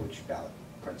Bengali language ballot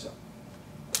prints up.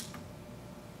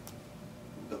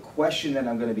 The question that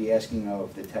I'm going to be asking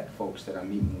of the tech folks that I'm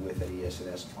meeting with at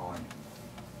ES&S on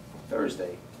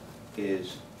Thursday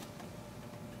is,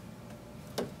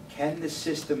 can the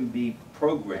system be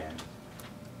programmed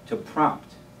to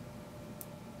prompt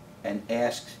and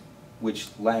ask which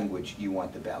language you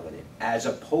want the ballot in, as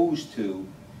opposed to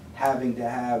having to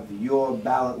have your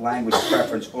ballot language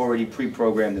preference already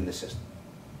pre-programmed in the system?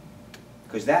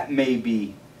 Because that may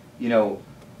be, you know,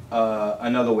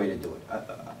 another way to do it.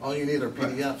 All you need are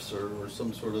PDFs or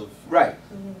some sort of right.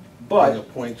 But a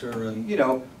pointer and you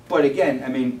know. But again, I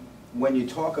mean, when you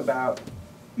talk about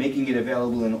making it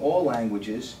available in all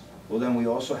languages, well, then we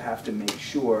also have to make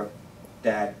sure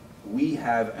that we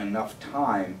have enough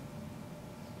time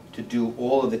to do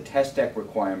all of the test deck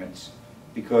requirements.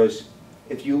 Because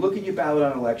if you look at your ballot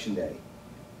on election day,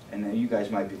 and you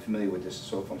guys might be familiar with this,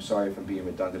 so if I'm sorry if I'm being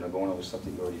redundant or going over stuff that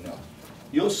you already know,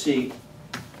 you'll see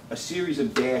a series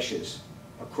of dashes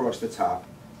across the top,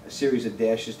 a series of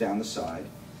dashes down the side,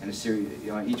 and a series,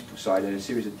 you know, on each side, and a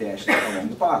series of dashes along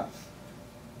the bottom.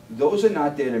 Those are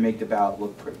not there to make the ballot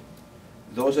look pretty.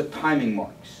 Those are timing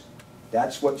marks.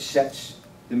 That's what sets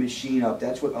the machine up.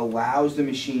 That's what allows the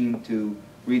machine to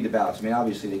read the ballots. I mean,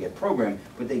 obviously they get programmed,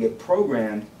 but they get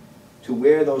programmed to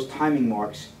where those timing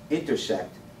marks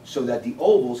intersect so that the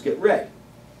ovals get read.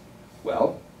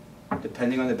 Well,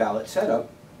 depending on the ballot setup,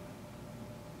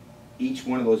 each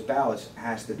one of those ballots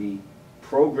has to be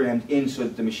programmed in so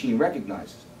that the machine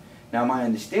recognizes it. Now, my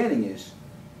understanding is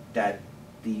that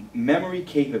the memory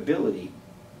capability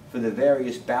for the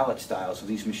various ballot styles of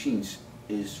these machines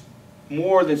is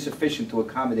more than sufficient to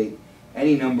accommodate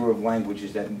any number of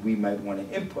languages that we might want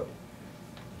to input.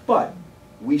 But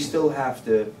we still have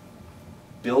to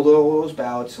build all those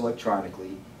ballots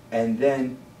electronically and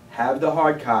then have the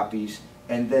hard copies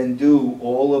and then do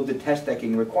all of the test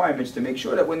decking requirements to make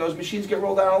sure that when those machines get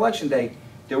rolled out on election day,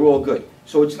 they're all good.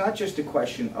 So it's not just a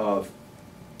question of,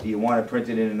 do you want to print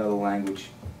it in another language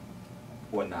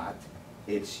or not?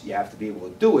 It's, you have to be able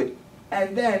to do it,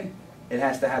 and then it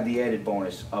has to have the added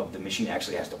bonus of the machine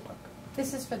actually has to work.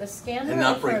 This is for the scanner and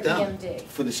not or for break down. BMD?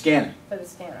 For the scanner. For the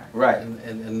scanner. Right.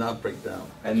 And not break down.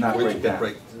 And not break down.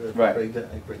 Right.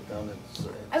 Break down.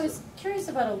 I was curious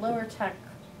about a lower tech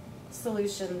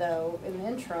solution, though, in the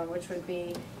interim, which would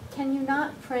be, can you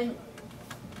not print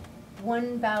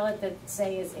one ballot that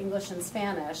say is English and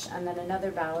Spanish, and then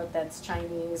another ballot that's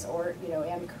Chinese or,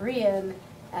 and Korean,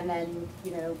 and then,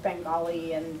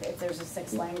 Bengali, and if there's a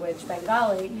sixth language,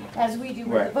 Bengali, as we do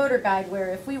with Right. the voter guide,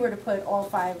 where if we were to put all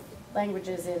 5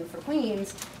 languages in for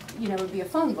Queens, it would be a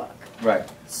phone book. Right.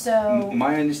 So,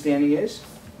 My understanding is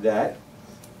that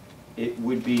it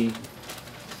would be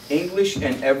English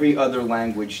and every other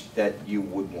language that you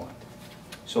would want.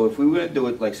 So if we were to do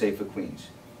it, like say for Queens,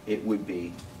 it would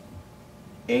be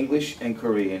English and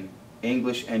Korean,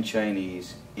 English and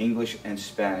Chinese, English and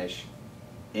Spanish,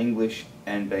 English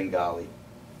and Bengali,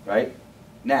 right?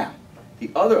 Now, the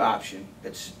other option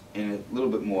that's in a little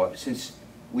bit more, since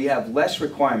we have less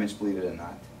requirements, believe it or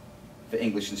not, for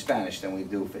English and Spanish than we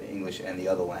do for English and the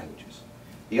other languages.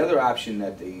 The other option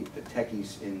that the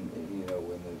techies and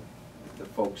the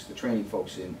folks, the training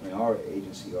folks in our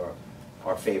agency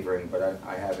are favoring, but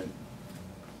I haven't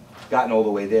gotten all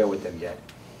the way there with them yet,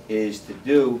 is to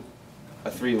do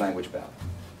a 3-language ballot.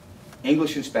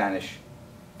 English and Spanish,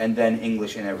 and then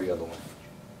English and every other language.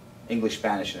 English,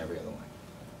 Spanish, and every other language.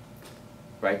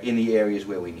 Right, in the areas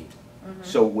where we need it. Mhm.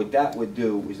 So what that would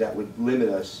do is that would limit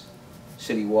us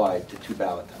citywide to 2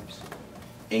 ballot types.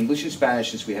 English and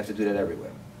Spanish, since we have to do that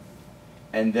everywhere.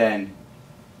 And then,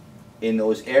 in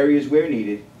those areas where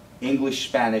needed, English,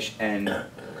 Spanish, and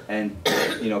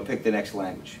pick the next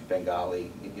language,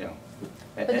 Bengali,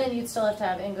 but then you'd still have to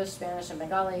have English, Spanish, and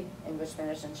Bengali, English,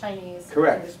 Spanish, and Chinese,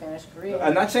 Correct. English, Spanish, Korean.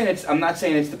 I'm not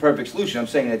saying it's the perfect solution. I'm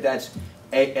saying that that's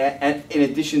and in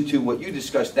addition to what you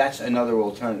discussed, that's another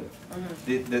alternative.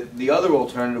 Mhm. The other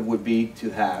alternative would be to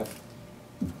have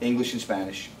English and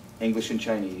Spanish, English and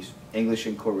Chinese, English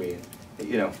and Korean,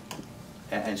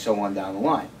 and so on down the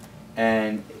line.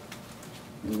 And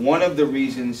one of the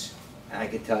reasons, and I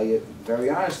can tell you very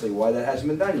honestly why that hasn't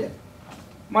been done yet,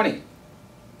 money.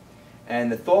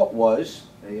 And the thought was,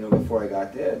 before I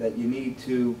got there, that you need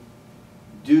to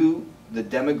do the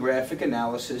demographic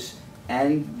analysis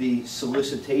and the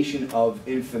solicitation of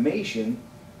information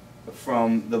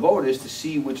from the voters to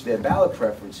see which their ballot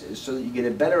preference is, so that you get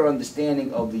a better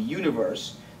understanding of the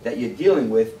universe that you're dealing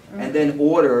with, and then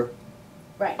order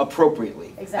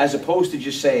appropriately. Exactly. As opposed to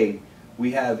just saying,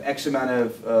 we have X amount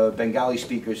of Bengali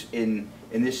speakers in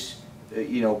this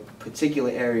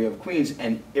particular area of Queens,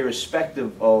 and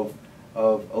irrespective of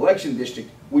election district,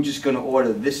 we're just going to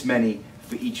order this many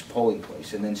for each polling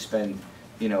place, and then spend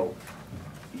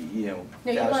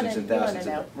thousands and thousands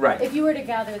know. of right. If you were to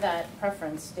gather that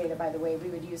preference data, by the way, we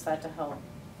would use that to help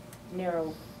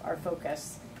narrow our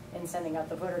focus in sending out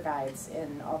the voter guides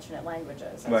in alternate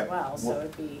languages as well. So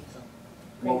it'd be.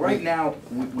 Well, right now,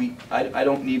 I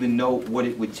don't even know what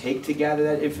it would take to gather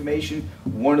that information.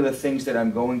 One of the things that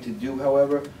I'm going to do,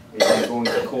 however, is I'm going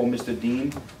to call Mr.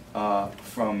 Dean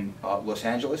from Los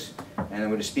Angeles, and I'm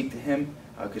going to speak to him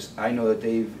because I know that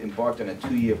they've embarked on a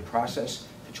 2-year process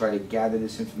to try to gather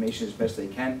this information as best they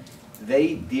can.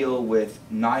 They deal with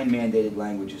 9 mandated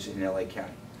languages in LA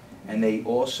County, and they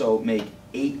also make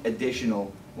 8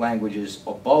 additional languages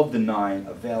above the 9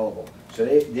 available. So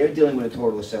they're dealing with a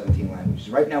total of 17 languages.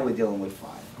 Right now we're dealing with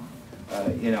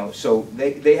 5. So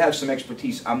they have some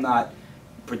expertise. I'm not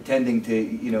pretending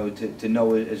to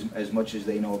know as much as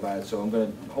they know about it. So I'm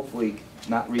going to hopefully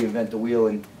not reinvent the wheel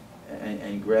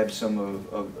and grab some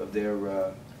of their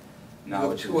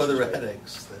knowledge. You have 2 other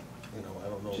headaches that I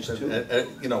don't know. Just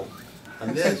 2?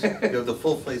 On this, you have the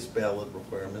full-face ballot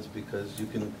requirements because you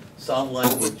can solve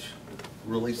language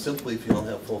really simply if you don't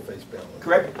have full-face ballot.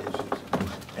 Correct.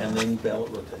 And then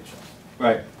ballot rotation.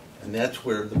 Right. And that's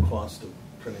where the cost of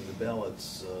printing the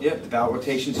ballots. Yeah, the ballot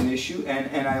rotation's an issue,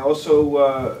 and I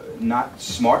also not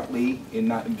smartly I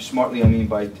mean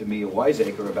by to me a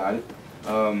wiseacre about it.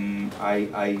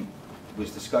 I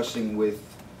was discussing with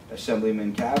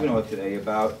Assemblyman Kavanaugh today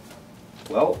about,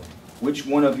 well, which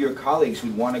one of your colleagues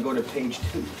would want to go to page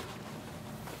 2?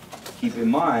 Keep in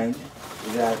mind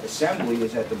that Assembly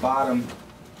is at the bottom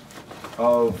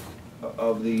of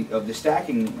the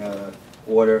stacking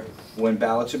order when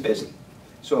ballots are busy.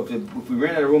 So if we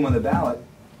ran out of room on the ballot,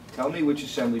 tell me which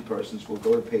Assembly persons will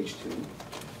go to page 2,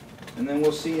 and then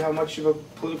we'll see how much of a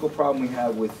political problem we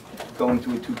have with going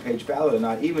to a 2-page ballot or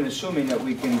not, even assuming that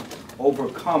we can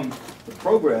overcome the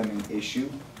programming issue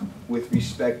with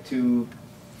respect to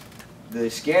the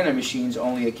scanner machines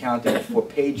only accounting for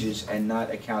pages and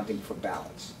not accounting for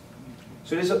ballots.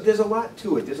 So there's a lot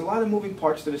to it. There's a lot of moving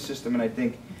parts to the system, and I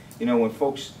think when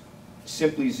folks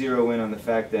simply zero in on the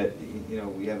fact that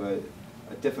we have a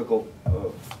difficulty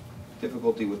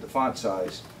with the font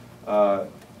size, all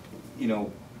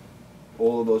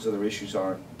of those other issues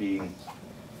aren't being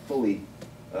fully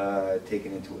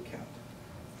taken into account.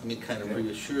 let me kind of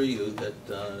reassure you that,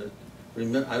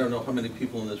 I don't know how many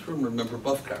people in this room remember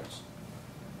buff cards.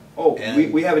 Oh,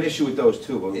 we have an issue with those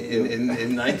too. But in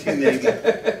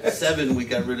 1987, we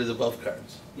got rid of the buff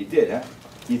cards. You did, huh?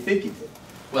 You think you did?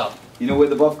 Well, you know where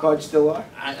the buff cards still are?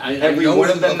 Every know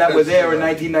one of them that were there in still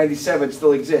are. 1997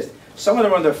 still exist. Some of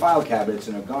them are on their file cabinets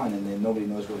and are gone, and then nobody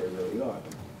knows where they really are.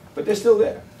 But they're still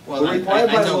there. Well, we're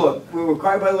required by law. We're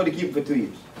required by law to keep them for 2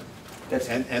 years. That's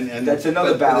that's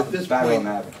another battle I'm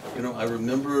having. You know, I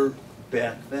remember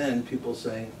back then people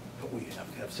saying, "But we have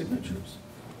to have signatures,"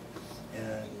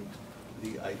 and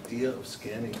the idea of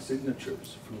scanning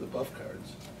signatures from the buff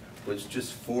cards was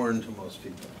just foreign to most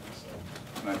people. So.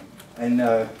 Right. And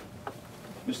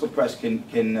Ms. LaPresse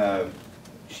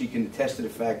she can attest to the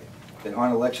fact that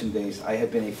on election days I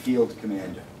have been a field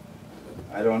commander.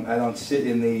 I don't sit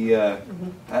in the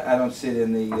I don't sit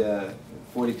in the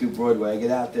 42 Broadway. I get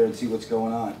out there and see what's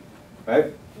going on,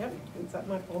 right? Yep, is that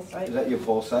my full site? Is that your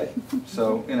full site?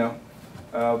 So you know,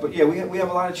 but yeah, we have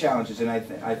a lot of challenges, and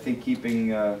I think keeping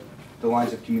the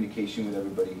lines of communication with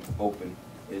everybody open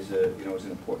is is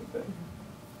an important thing.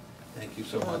 Thank you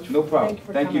so much. No problem.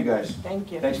 Thank you coming. guys.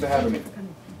 Thank you. Thanks for having me. Do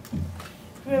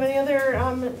we have any other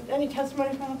any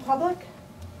testimony from the public?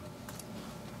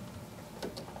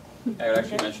 I would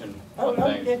actually mention Oh,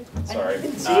 one thing. Sorry. I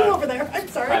didn't see you over there. I'm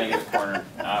sorry. Hiding in the corner.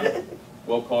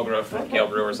 Will Colgrove from Cale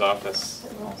Brewer's office.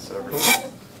 Also over here.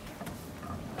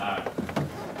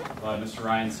 Mr.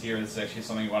 Ryan's here. This is actually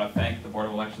something we want to thank the Board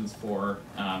of Elections for.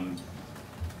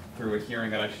 Through a hearing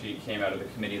that actually came out of the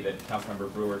committee that Councilmember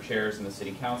Brewer chairs in the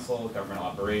City Council, Governmental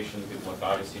Operations. We've looked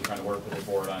obviously trying to work with the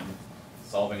board on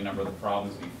solving a number of the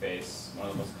problems we face. One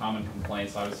of the most common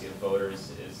complaints obviously of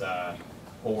voters is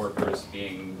poll workers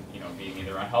being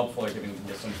either unhelpful or giving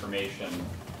misinformation.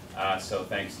 So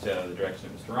thanks to the direction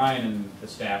of Mr. Ryan and the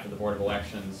staff of the Board of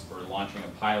Elections, we're launching a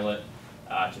pilot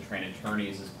to train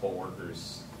attorneys as poll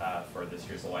workers for this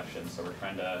year's election. So we're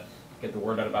trying to get the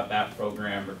word out about that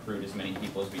program, recruit as many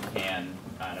people as we can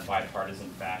in a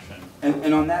bipartisan fashion.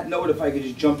 And on that note, if I could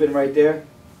just jump in right there,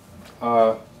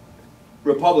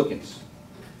 Republicans,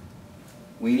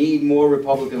 we need more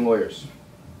Republican lawyers.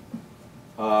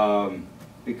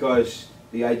 Because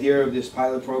the idea of this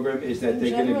pilot program is that they're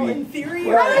going to be... In theory,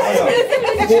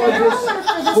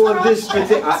 for this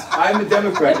particular... I'm a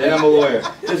Democrat and I'm a lawyer.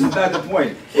 This is not the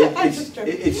point.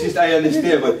 It's just I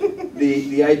understand, but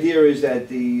the idea is that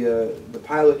the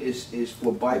pilot is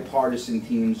for bipartisan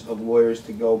teams of lawyers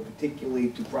to go particularly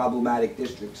to problematic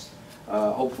districts,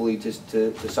 hopefully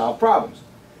to solve problems.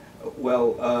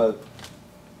 Well,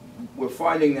 we're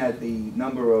finding that the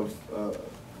number of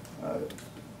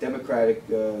Democratic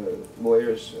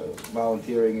lawyers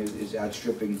volunteering is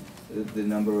outstripping the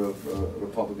number of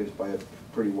Republicans by a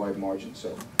pretty wide margin.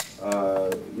 So,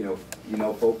 you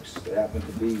know, folks that happen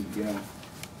to be,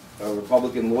 a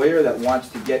Republican lawyer that wants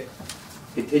to get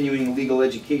continuing legal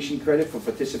education credit for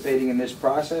participating in this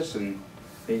process, and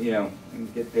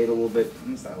and get paid a little bit.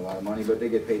 It's not a lot of money, but they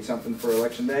get paid something for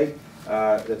election day.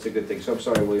 That's a good thing. So I'm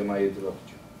sorry, William, I interrupted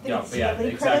you. Yeah,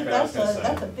 exactly. That's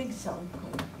a big selling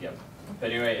point. Yep. But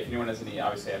anyway, if anyone has any,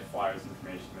 obviously I have flyers,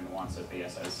 information anyone wants it, but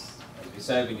yes, as we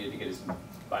said, we need to get as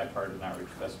bipartisan outreach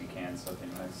as best we can, so if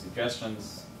anyone has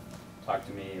suggestions, talk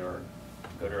to me or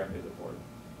go directly to the board.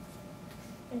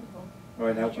 Thank you. All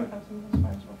right, now,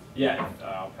 yeah,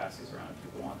 I'll pass these around if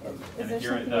people want them. And if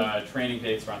you're, the training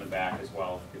dates are on the back as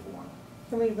well if people want them.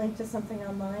 Can we link to something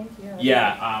online?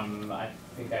 Yeah, I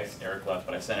think Eric left,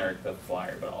 but I sent Eric the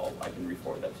flyer, but I can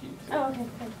re-forward that to you too. Oh, okay,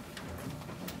 good.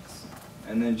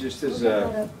 And then just as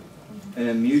an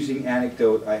amusing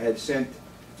anecdote, I had sent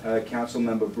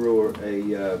Councilmember Brewer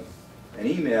an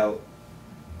email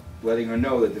letting her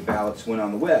know that the ballots went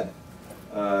on the web,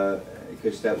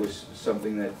 because that was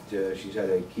something that she's had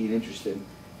a keen interest in.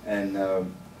 And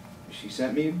she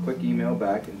sent me a quick email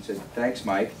back and said, "Thanks,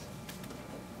 Mike."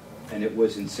 And it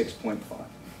was in 6.5.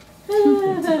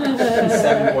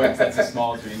 7 points, that's as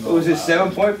small as your email. Oh, was it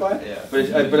 7.5? Yeah. But I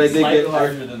did slightly get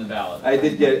larger than the ballot. I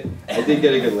did get a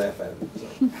good laugh out of it. So.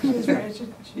 That's right.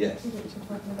 Yes.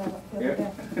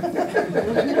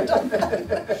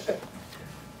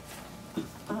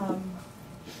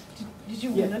 Did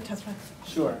you want to testify?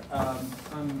 Sure.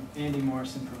 I'm Andy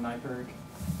Morrison from NYPIRG.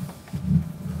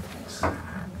 Thanks.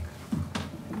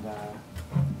 And I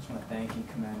just want to thank and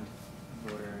commend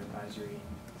Voter Advisory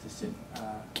Assistant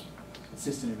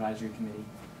Advisory Committee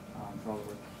for all the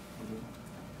work they do.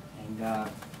 And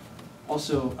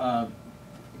also,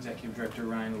 Executive Director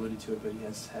Ryan alluded to it, but he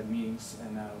has had meetings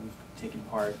and we've taken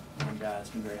part, and it's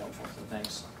been very helpful, so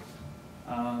thanks.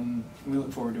 We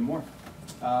look forward to more.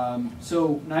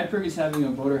 So NYPIRG is having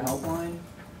a voter helpline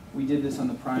we did this on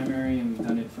the primary, and we've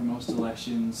done it for most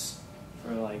elections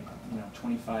for like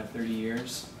 25, 30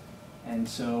 years. And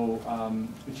so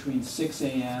between 6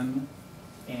 a.m.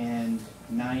 and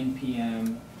 9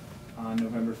 p.m. on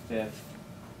November 5th,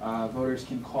 voters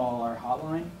can call our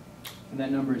hotline, and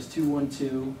that number is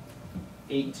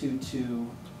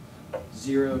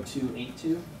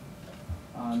 212-822-0282.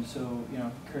 So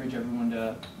encourage everyone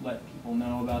to let people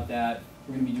know about that.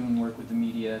 We're going to be doing work with the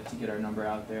media to get our number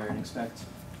out there, and expect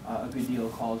a good deal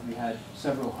of calls. We had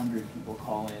several hundred people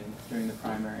call in during the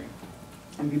primary.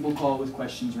 And people call with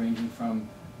questions ranging from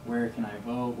where can I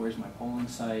vote, where's my polling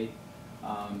site,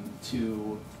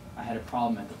 to I had a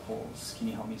problem at the polls, can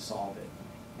you help me solve it?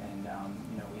 And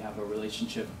we have a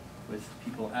relationship with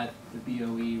people at the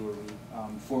BOE where we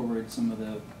forward some of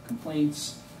the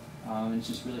complaints. And it's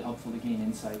just really helpful to gain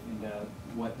insight into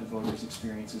what the voters'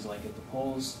 experience is like at the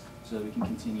polls, so that we can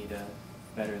continue to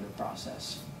better the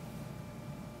process.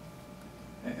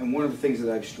 And one of the things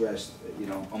that I've stressed,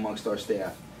 amongst our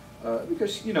staff,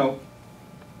 because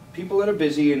people that are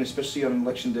busy, and especially on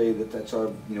election day, that's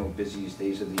our busiest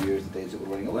days of the year, the days that we're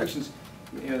running elections.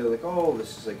 They're like, oh,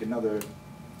 this is like another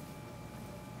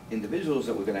individuals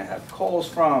that we're going to have calls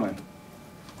from,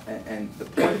 and the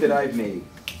point that I've made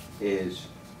is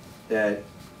that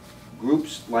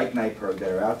groups like NYPIRG that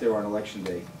are out there on election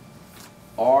day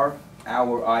are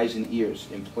our eyes and ears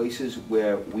in places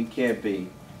where we can't be,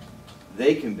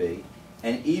 they can be,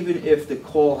 and even if the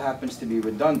call happens to be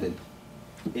redundant,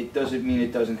 it doesn't mean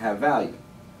it doesn't have value.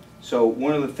 So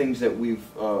one of the things that we've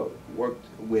worked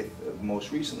with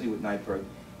most recently with NYPIRG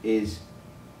is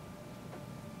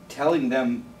telling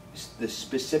them the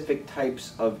specific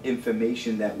types of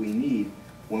information that we need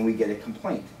when we get a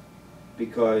complaint,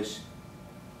 because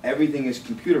everything is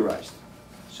computerized.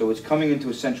 So it's coming into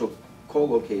a central call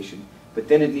location, but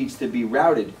then it needs to be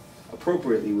routed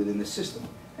appropriately within the system.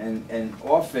 And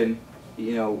often,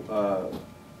 a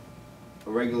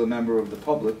regular member of the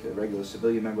public, a regular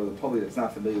civilian member of the public that's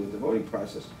not familiar with the voting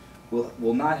process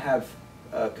will not have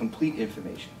complete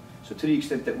information. So to the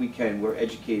extent that we can, we're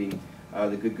educating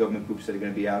the good government groups that are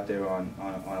going to be out there on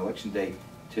election day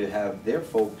to have their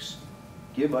folks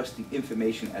give us the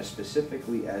information as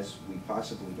specifically as we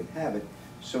possibly can have it,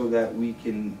 so that we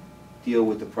can deal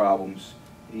with the problems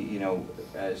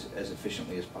as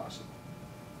efficiently as possible.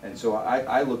 And so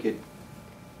I look at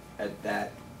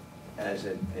that as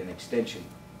an extension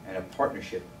and a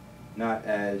partnership, not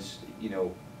as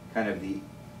kind of an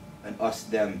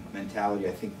us-them mentality.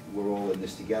 I think we're all in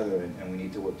this together, and we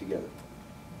need to work together.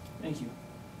 Thank you.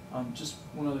 Just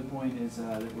one other point is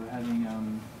that we're having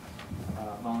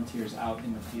volunteers out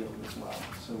in the field as well.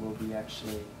 So we'll be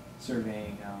actually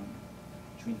surveying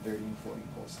between 30 and 40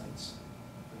 poll sites.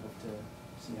 We hope to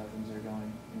see how things are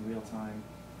going in real time,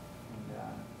 and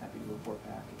happy to report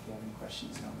back if you have any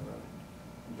questions down the road.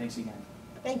 And thanks again.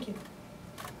 Thank you.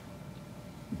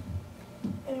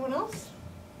 Anyone else?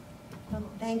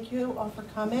 Thank you all for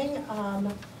coming.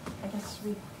 I guess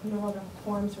we no longer have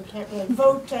forms, we can't really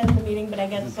vote to end the meeting, but I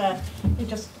guess you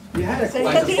just say,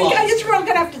 I guess we're all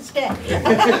gonna have to stay.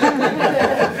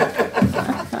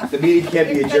 The meeting can't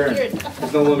be adjourned.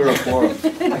 There's no longer a quorum.